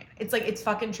some point. It's like, it's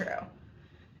fucking true.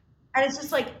 And it's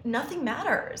just like, nothing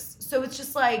matters. So it's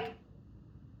just like,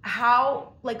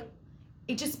 how, like,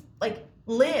 it just like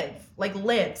live,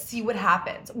 see what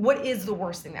happens. What is the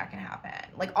worst thing that can happen?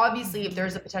 Like obviously if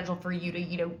there's a potential for you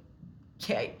to,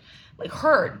 get like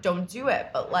hurt, don't do it.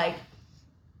 But like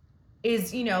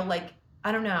is, like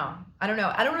I don't know. I don't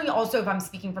know. I don't know also if I'm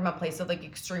speaking from a place of like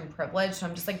extreme privilege. So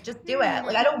I'm just like, just do it.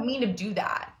 Like I don't mean to do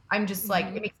that. I'm just like,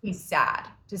 it makes me sad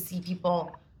to see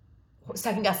people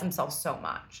second guess themselves so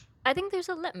much. I think there's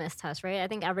a litmus test, right? I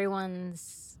think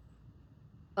everyone's,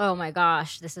 oh my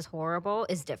gosh, this is horrible,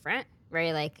 is different,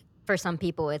 right? Like for some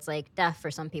people, it's like death. For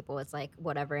some people, it's like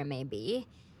whatever it may be.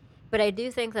 But I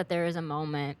do think that there is a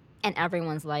moment in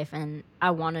everyone's life, and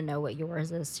I want to know what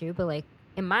yours is too. But like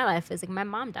in my life, it's like my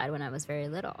mom died when I was very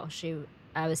little.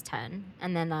 I was 10,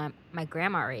 and then my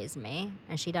grandma raised me,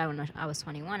 and she died when I was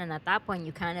 21. And at that point,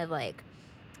 you kind of like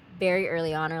very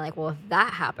early on are like, well, if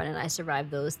that happened and I survived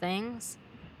those things,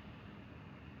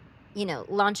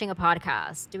 launching a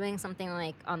podcast, doing something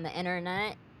like on the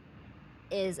internet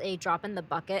is a drop in the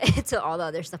bucket to all the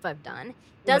other stuff I've done.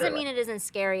 Doesn't Literally. mean it isn't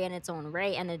scary in its own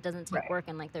right, and it doesn't take Right. work,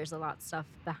 and like there's a lot of stuff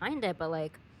behind it, but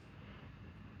like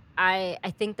I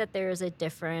think that there is a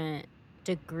different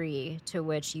degree to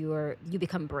which you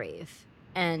become brave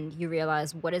and you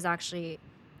realize what is actually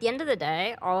the end of the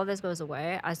day. All of this goes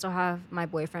away. I still have my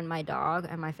boyfriend, my dog,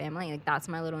 and my family. Like that's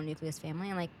my little nucleus family,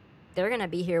 and like they're gonna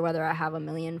be here whether I have 1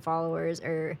 million followers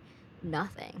or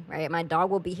nothing, right? My dog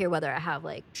will be here whether I have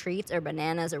like treats or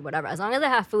bananas or whatever. As long as I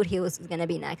have food, he was gonna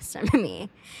be next to me.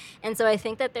 And so I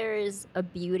think that there is a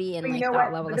beauty in But you like know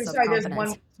that what? level But of there's sorry, there's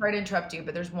self-confidence. one, sorry to interrupt you,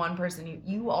 but there's one person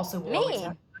you also will always Me.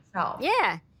 have yourself.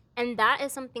 Yeah. And that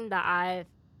is something that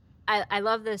I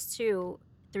love this too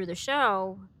through the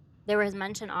show. There was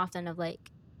mention often of like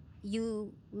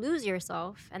you lose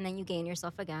yourself and then you gain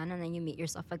yourself again and then you meet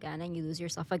yourself again and you lose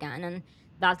yourself again, and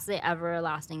that's the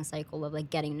everlasting cycle of like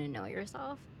getting to know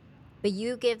yourself. But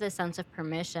you give the sense of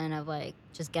permission of like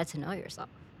just get to know yourself.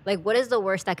 Like what is the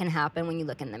worst that can happen when you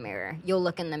look in the mirror? You'll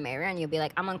look in the mirror and you'll be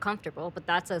like, I'm uncomfortable, but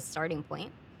that's a starting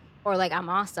point. Or like I'm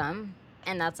awesome,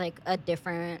 and that's like a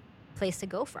different place to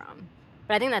go from.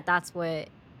 But I think that that's what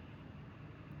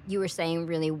you were saying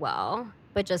really well.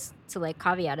 But just to like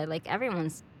caveat it, like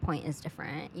everyone's point is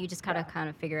different. You just gotta Yeah. kind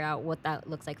of figure out what that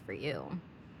looks like for you.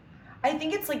 I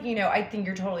think it's like, I think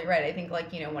you're totally right. I think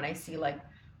like, when I see like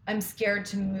I'm scared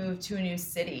to move to a new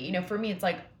city, for me it's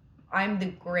like I'm the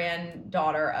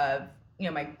granddaughter of,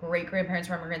 my great grandparents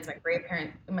were immigrants, my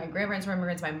grandparents were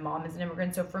immigrants, my mom is an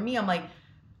immigrant. So for me, I'm like,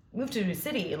 move to a new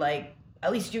city, like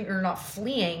at least you're not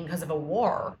fleeing because of a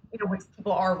war, which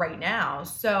people are right now.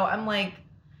 So I'm like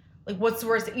what's the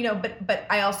worst, but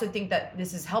I also think that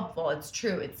this is helpful. It's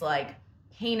true. It's like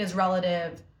pain is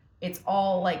relative. It's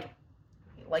all like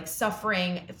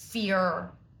suffering,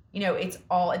 fear, it's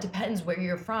all, it depends where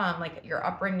you're from, like your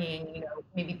upbringing,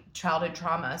 maybe childhood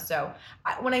trauma. So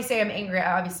when I say I'm angry,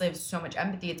 I obviously have so much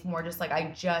empathy. It's more just like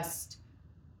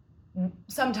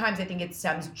sometimes I think it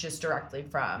stems just directly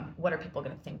from what are people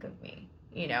going to think of me,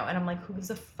 and I'm like, who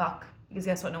gives a fuck? Because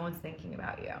guess what? No one's thinking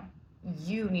about you.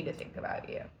 You need to think about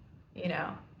you, you know?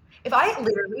 If I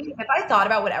thought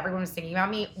about what everyone was thinking about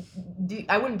me,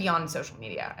 I wouldn't be on social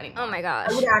media Oh anymore. my I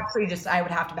would gosh. actually I would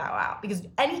have to bow out because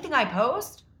anything I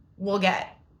post will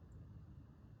get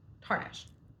tarnished.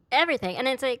 Everything.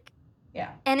 Yeah.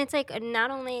 And it's like not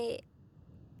only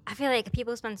I feel like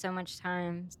people spend so much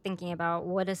time thinking about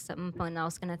what is someone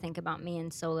else going to think about me,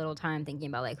 and so little time thinking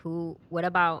about like what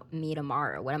about me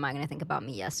tomorrow? What am I going to think about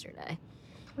me yesterday?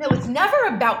 No, it's never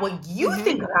about what you Mm-hmm.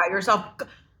 think about yourself.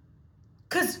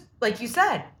 Because, like you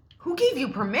said, who gave you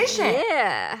permission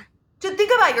Yeah. to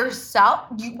think about yourself?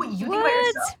 What you think about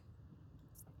yourself? What?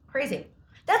 Crazy.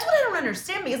 That's what I don't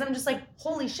understand because I'm just like,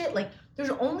 holy shit, like,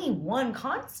 there's only one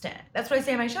constant. That's what I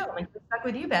say in my show. I'm like, stuck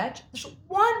with you, bitch. There's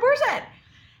one person.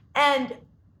 And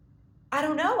I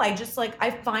don't know. I just like,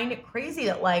 I find it crazy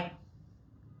that like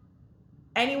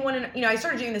anyone, I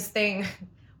started doing this thing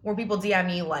where people DM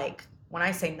me like when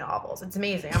I say novels, it's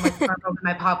amazing. I'm like throwing open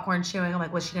my popcorn chewing. I'm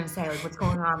like, what's she gonna say? Like, what's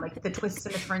going on? Like the twists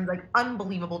and the turns, like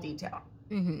unbelievable detail.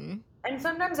 And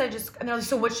sometimes and they're like,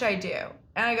 so what should I do?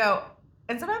 And I go,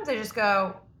 and sometimes I just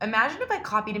go, imagine if I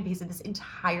copied and pasted this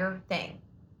entire thing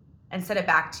and sent it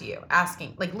back to you,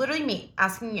 asking, like literally me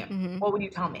asking you, what would you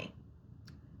tell me?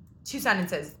 2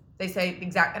 sentences. They say the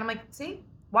exact, and I'm like, see,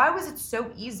 why was it so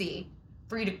easy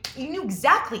for you knew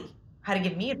exactly how to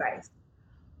give me advice.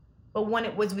 But when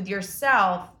it was with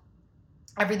yourself,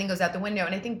 everything goes out the window.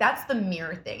 And I think that's the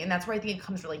mirror thing. And that's where I think it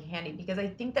comes really handy, because I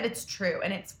think that it's true.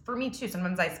 And it's for me too.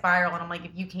 Sometimes I spiral and I'm like,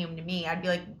 if you came to me, I'd be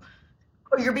like,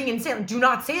 oh, you're being insane. Like, do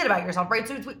not say it about yourself, right?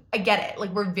 So I get it.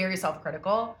 Like, we're very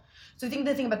self-critical. So I think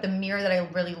the thing about the mirror that I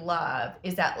really love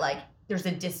is that, like, there's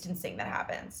a distancing that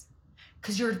happens.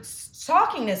 Because you're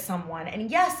talking to someone, and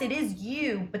yes, it is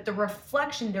you, but the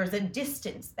reflection, there's a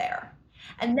distance there.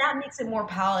 And that makes it more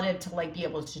palatable to, like, be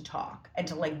able to talk and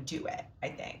to, like, do it, I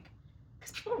think.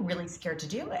 Because people are really scared to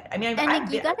do it. I mean,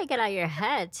 And you gotta get out of your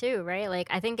head too, right? Like,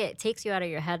 I think it takes you out of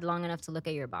your head long enough to look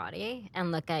at your body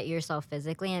and look at yourself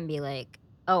physically and be like,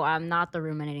 oh, I'm not the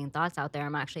ruminating thoughts out there.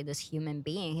 I'm actually this human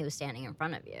being who's standing in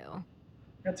front of you.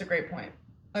 That's a great point.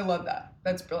 I love that.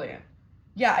 That's brilliant.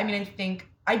 Yeah, I mean, I think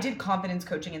I did confidence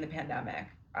coaching in the pandemic.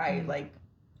 I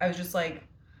was just like,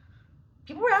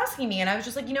 people were asking me, and I was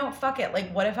just like, you know what, fuck it.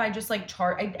 Like, what if I just like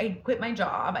I quit my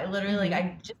job. I literally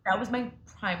that was my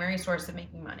primary source of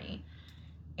making money.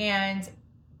 And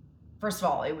first of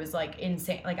all, it was like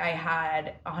insane. Like, I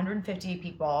had 150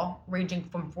 people ranging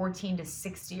from 14 to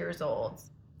 60 years old.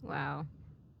 Wow.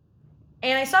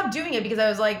 And I stopped doing it because I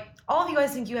was like, all of you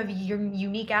guys think you have your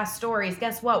unique ass stories.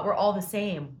 Guess what? We're all the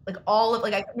same. Like, all of,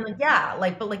 like, I mean, like, yeah,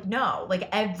 like, but like, no, like,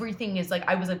 everything is like,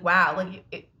 I was like, wow,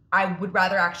 like, I would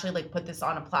rather actually like put this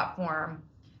on a platform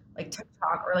like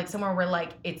TikTok or like somewhere where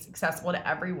like it's accessible to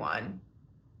everyone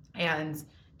and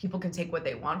people can take what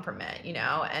they want from it, you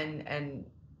know? And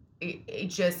it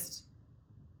just,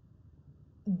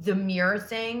 the mirror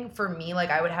thing for me, like,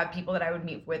 I would have people that I would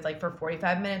meet with like for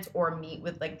 45 minutes or meet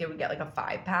with, like, they would get like a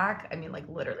 5-pack. I mean, like,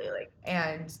 literally, like,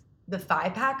 and the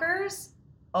 5-packers,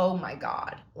 oh my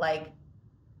God, like,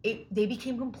 they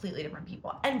became completely different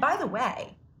people. And by the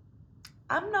way,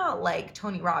 I'm not like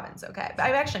Tony Robbins, okay? But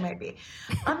I actually might be.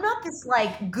 I'm not this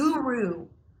like guru.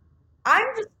 I'm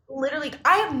just literally,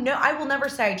 I will never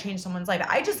say I changed someone's life.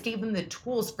 I just gave them the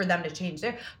tools for them to change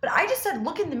their, but I just said,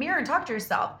 look in the mirror and talk to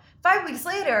yourself. 5 weeks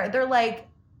later, they're like,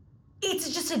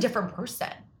 it's just a different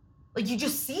person. Like, you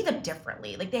just see them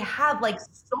differently. Like, they have like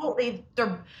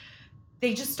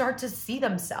they just start to see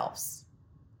themselves.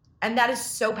 And that is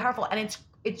so powerful. And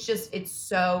it's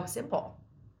so simple.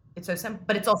 It's so simple,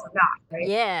 but it's also not, right?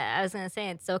 Yeah, I was gonna say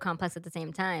it's so complex at the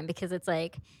same time because it's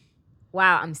like,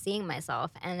 wow, I'm seeing myself.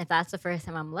 And if that's the first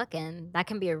time I'm looking, that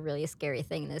can be a really scary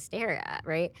thing to stare at,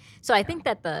 right? So I think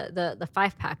that the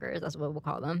 5-packers, that's what we'll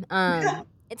call them,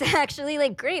 it's actually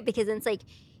like great because it's like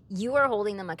you are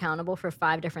holding them accountable for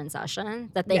 5 different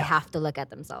sessions that they Yes. have to look at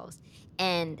themselves.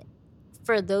 And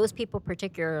for those people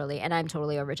particularly, and I'm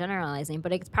totally overgeneralizing,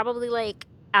 but it's probably like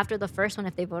after the first one,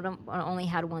 if they would have only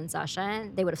had 1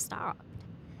 session, they would have stopped.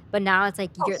 But now it's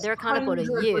like they're accountable to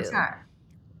you. 100%.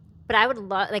 But I would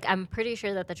love, like, I'm pretty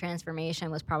sure that the transformation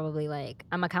was probably like,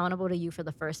 I'm accountable to you for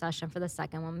the first session, for the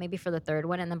second one, maybe for the third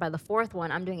one. And then by the 4th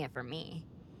one, I'm doing it for me,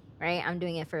 right? I'm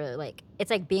doing it for like, it's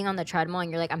like being on the treadmill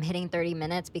and you're like, I'm hitting 30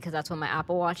 minutes because that's what my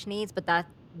Apple Watch needs. But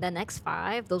the next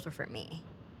 5, those were for me.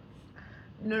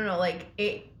 No, like,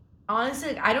 it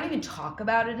honestly, I don't even talk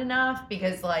about it enough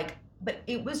because, like, but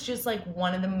it was just like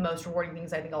one of the most rewarding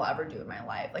things I think I'll ever do in my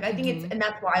life. Like, I think it's, and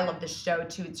that's why I love this show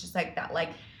too. It's just like that, like,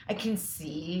 I can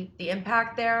see the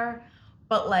impact there,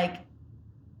 but like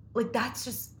that's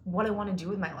just what I want to do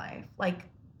with my life. Like,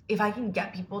 if I can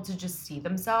get people to just see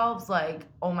themselves, like,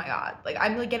 oh my God, like,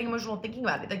 I'm like getting emotional thinking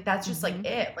about it. Like, that's just like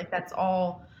it. Like, that's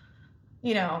all,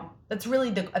 you know, that's really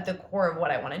at the core of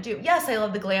what I want to do. Yes, I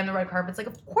love the glam, the red carpets. Like,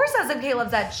 of course SMK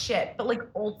loves that shit. But like,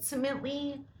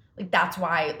 ultimately, like, that's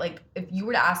why, like, if you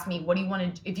were to ask me, what do you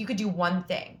want to, if you could do one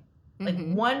thing, like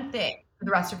one thing for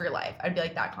the rest of your life, I'd be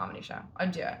like, that comedy show.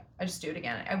 I'd do it. I'd just do it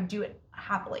again. I would do it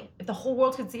happily. If the whole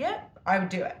world could see it, I would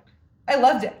do it. I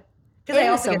loved it.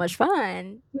 It was so much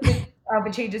fun.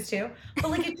 The changes too.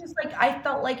 But like, it's just like, I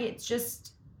felt like it's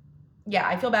just, yeah,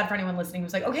 I feel bad for anyone listening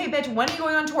who's like, okay, bitch, when are you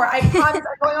going on tour? I promise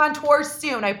I'm going on tour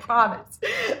soon. I promise.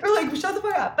 Or like, shut the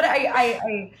fuck up. But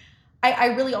I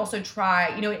really also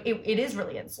try, you know, it is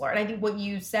really insular. And I think what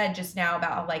you said just now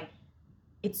about like,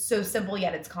 it's so simple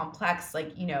yet it's complex,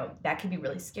 like, you know, that can be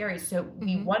really scary. So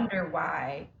we wonder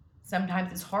why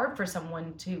sometimes it's hard for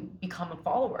someone to become a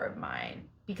follower of mine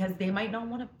because they might not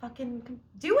want to fucking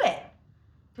do it.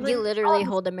 You Like, literally oh,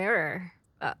 hold a mirror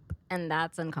up, and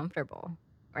that's uncomfortable,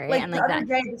 right? like And the like other that.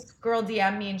 day, this girl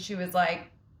DM'd me and she was like,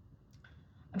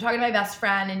 I'm talking to my best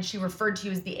friend and she referred to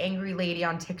you as the angry lady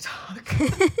on TikTok.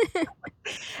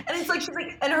 And it's like, she's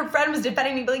like, and her friend was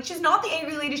defending me, but like, she's not the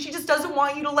angry lady. She just doesn't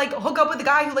want you to like hook up with a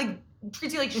guy who like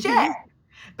treats you like shit. Mhm.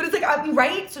 But it's like, I'm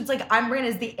right. So it's like, I'm ran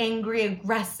as the angry,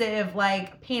 aggressive,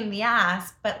 like pain in the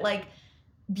ass. But like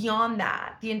beyond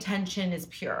that, the intention is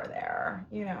pure there,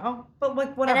 you know? But like,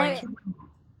 And whatever. I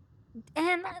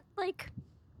and like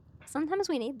sometimes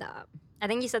we need that. I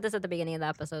think you said this at the beginning of the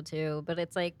episode too, but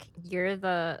it's like you're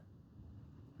the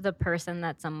person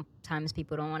that sometimes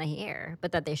people don't want to hear,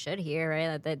 but that they should hear,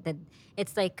 right? That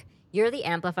it's like you're the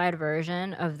amplified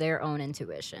version of their own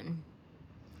intuition,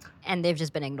 and they've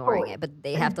just been ignoring Totally. it, but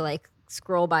they have to like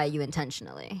scroll by you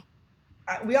intentionally.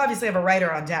 We obviously have a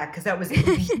writer on deck because that was a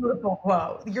beautiful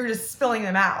quote. You're just spilling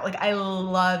them out. Like, I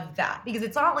love that because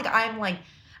it's not like I'm like,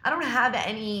 I don't have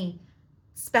any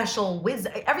special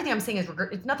wisdom. Everything I'm saying is,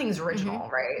 nothing's Hmm. original,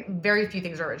 right? Very few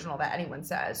things are original that anyone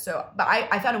says. So, but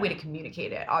I found a way to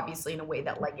communicate it, obviously, in a way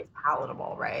that like is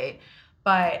palatable, right?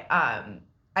 But I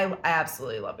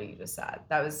absolutely love what you just said.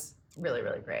 That was really,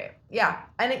 really great. Yeah.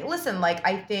 And listen, like,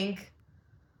 I think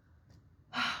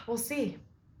we'll see.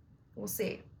 We'll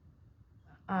see.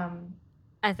 Um,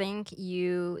 I think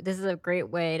this is a great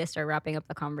way to start wrapping up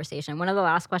the conversation. One of the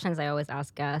last questions I always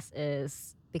ask guests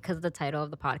is, because the title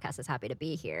of the podcast is Happy to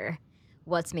Be Here,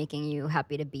 what's making you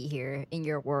happy to be here in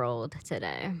your world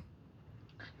today?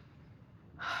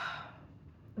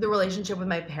 the relationship with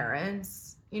my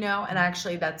parents, and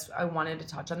actually I wanted to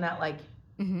touch on that. Like,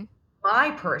 Mm-hmm. my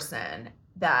person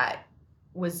that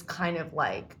was kind of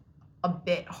like a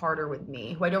bit harder with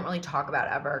me, who I don't really talk about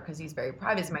ever because he's very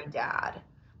private, is my dad.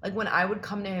 Like, when I would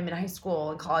come to him in high school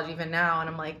and college, even now, and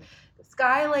I'm like, this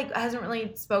guy like hasn't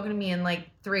really spoken to me in like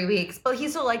 3 weeks, but he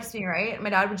still likes me, right? And my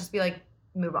dad would just be like,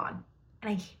 move on.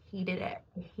 And I hated it.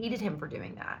 I hated him for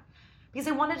doing that. Because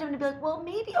I wanted him to be like, well,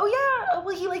 maybe, oh yeah,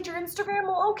 well, he liked your Instagram.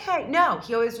 Well, okay. No,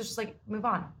 he always was just like, move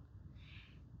on.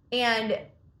 And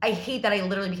I hate that I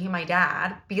literally became my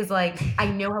dad because like I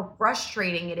know how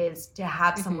frustrating it is to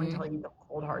have someone Mm-hmm. tell you the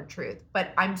cold hard truth.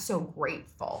 But I'm so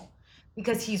grateful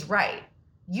because he's right.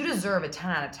 You deserve a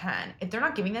 10 out of 10. If they're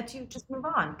not giving that to you, just move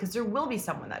on because there will be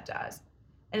someone that does.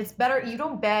 And it's better, you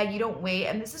don't beg, you don't wait.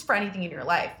 And this is for anything in your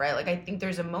life, right? Like, I think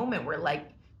there's a moment where like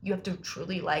you have to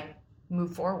truly like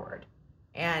move forward.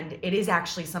 And it is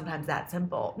actually sometimes that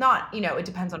simple. Not, it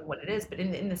depends on what it is, but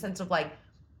in the sense of like,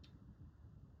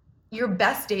 your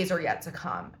best days are yet to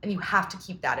come and you have to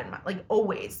keep that in mind, like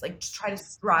always, like just try to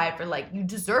strive for, like, you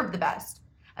deserve the best.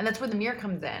 And that's where the mirror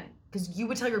comes in, because you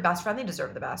would tell your best friend they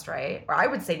deserve the best, right? Or I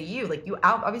would say to you, like, you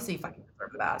obviously fucking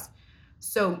deserve the best.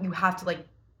 So you have to like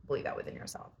believe that within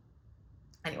yourself.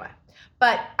 Anyway,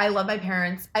 but I love my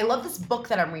parents. I love this book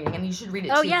that I'm reading, and you should read it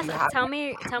Oh too if yes, you have. tell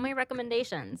me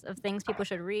recommendations of things people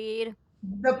should read.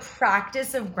 The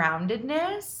Practice of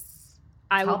Groundedness. It's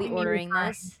I will be helping me ordering refine.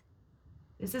 this.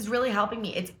 This is really helping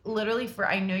me. It's literally for,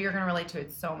 I know you're going to relate to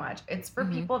it so much. It's for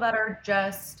Mm-hmm. people that are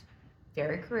just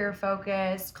very career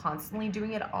focused, constantly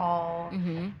doing it all.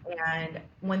 Mm-hmm. And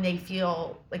when they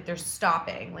feel like they're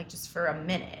stopping, like just for a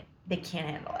minute, they can't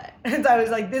handle it. And so I was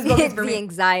like, this book is for The me.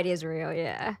 anxiety is real,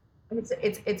 yeah.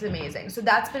 It's amazing. So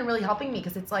that's been really helping me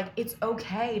because it's like, it's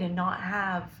okay to not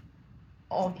have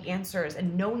all the answers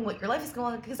and knowing what your life is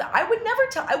going on. Because I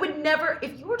would never,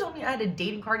 if you were telling me I had a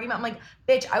dating card game, I'm like,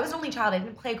 bitch, I was an only child. I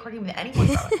didn't play a card game with anyone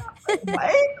growing up. Like,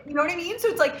 what? You know what I mean? So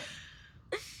it's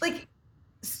like,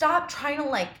 stop trying to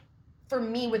like, for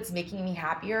me, what's making me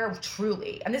happier,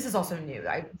 truly, and this is also new.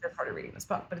 I just started reading this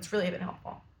book, but it's really been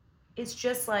helpful. It's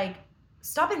just like,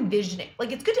 stop envisioning. Like,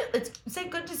 good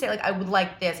to say, like, I would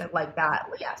like this, I'd like that.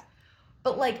 Yes,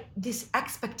 but like this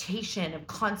expectation of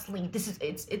constantly, this is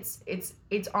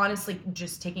it's honestly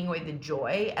just taking away the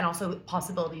joy and also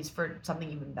possibilities for something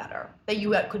even better that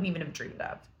you couldn't even have dreamed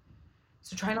of.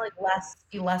 So trying to like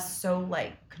be less so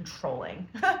like controlling.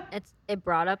 It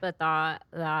brought up a thought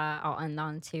that I'll end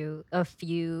on to. A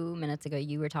few minutes ago,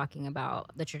 you were talking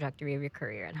about the trajectory of your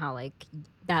career and how like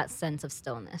that sense of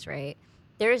stillness, right?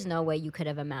 There is no way you could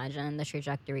have imagined the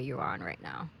trajectory you're on right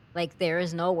now. Like there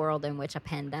is no world in which a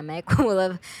pandemic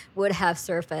would have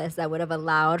surfaced that would have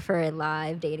allowed for a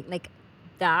live dating. Like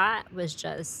that was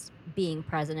just being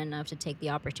present enough to take the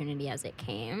opportunity as it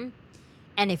came.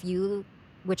 And if you,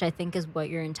 which I think is what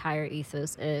your entire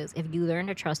ethos is, if you learn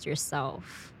to trust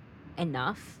yourself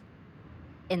enough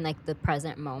in like the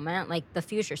present moment, like the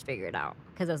future's figured out.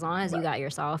 Because as long as you Right. got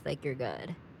yourself, like you're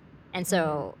good. And Mhm.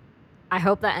 so I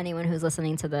hope that anyone who's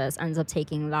listening to this ends up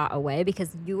taking that away,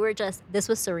 because this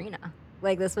was Serena.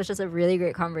 Like, this was just a really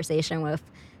great conversation with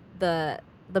the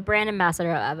brand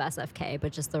ambassador of SFK,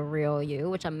 but just the real you,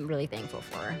 which I'm really thankful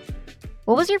for.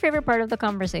 What was your favorite part of the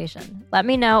conversation? Let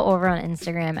me know over on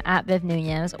Instagram at Viv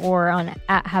Nunez or on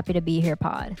at Happy to Be Here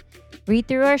Pod. Read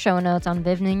through our show notes on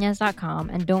vivnunez.com,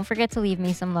 and don't forget to leave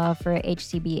me some love for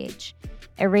HCBH.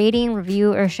 A rating,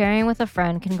 review, or sharing with a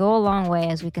friend can go a long way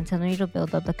as we continue to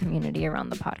build up the community around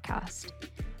the podcast.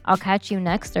 I'll catch you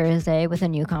next Thursday with a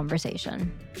new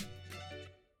conversation.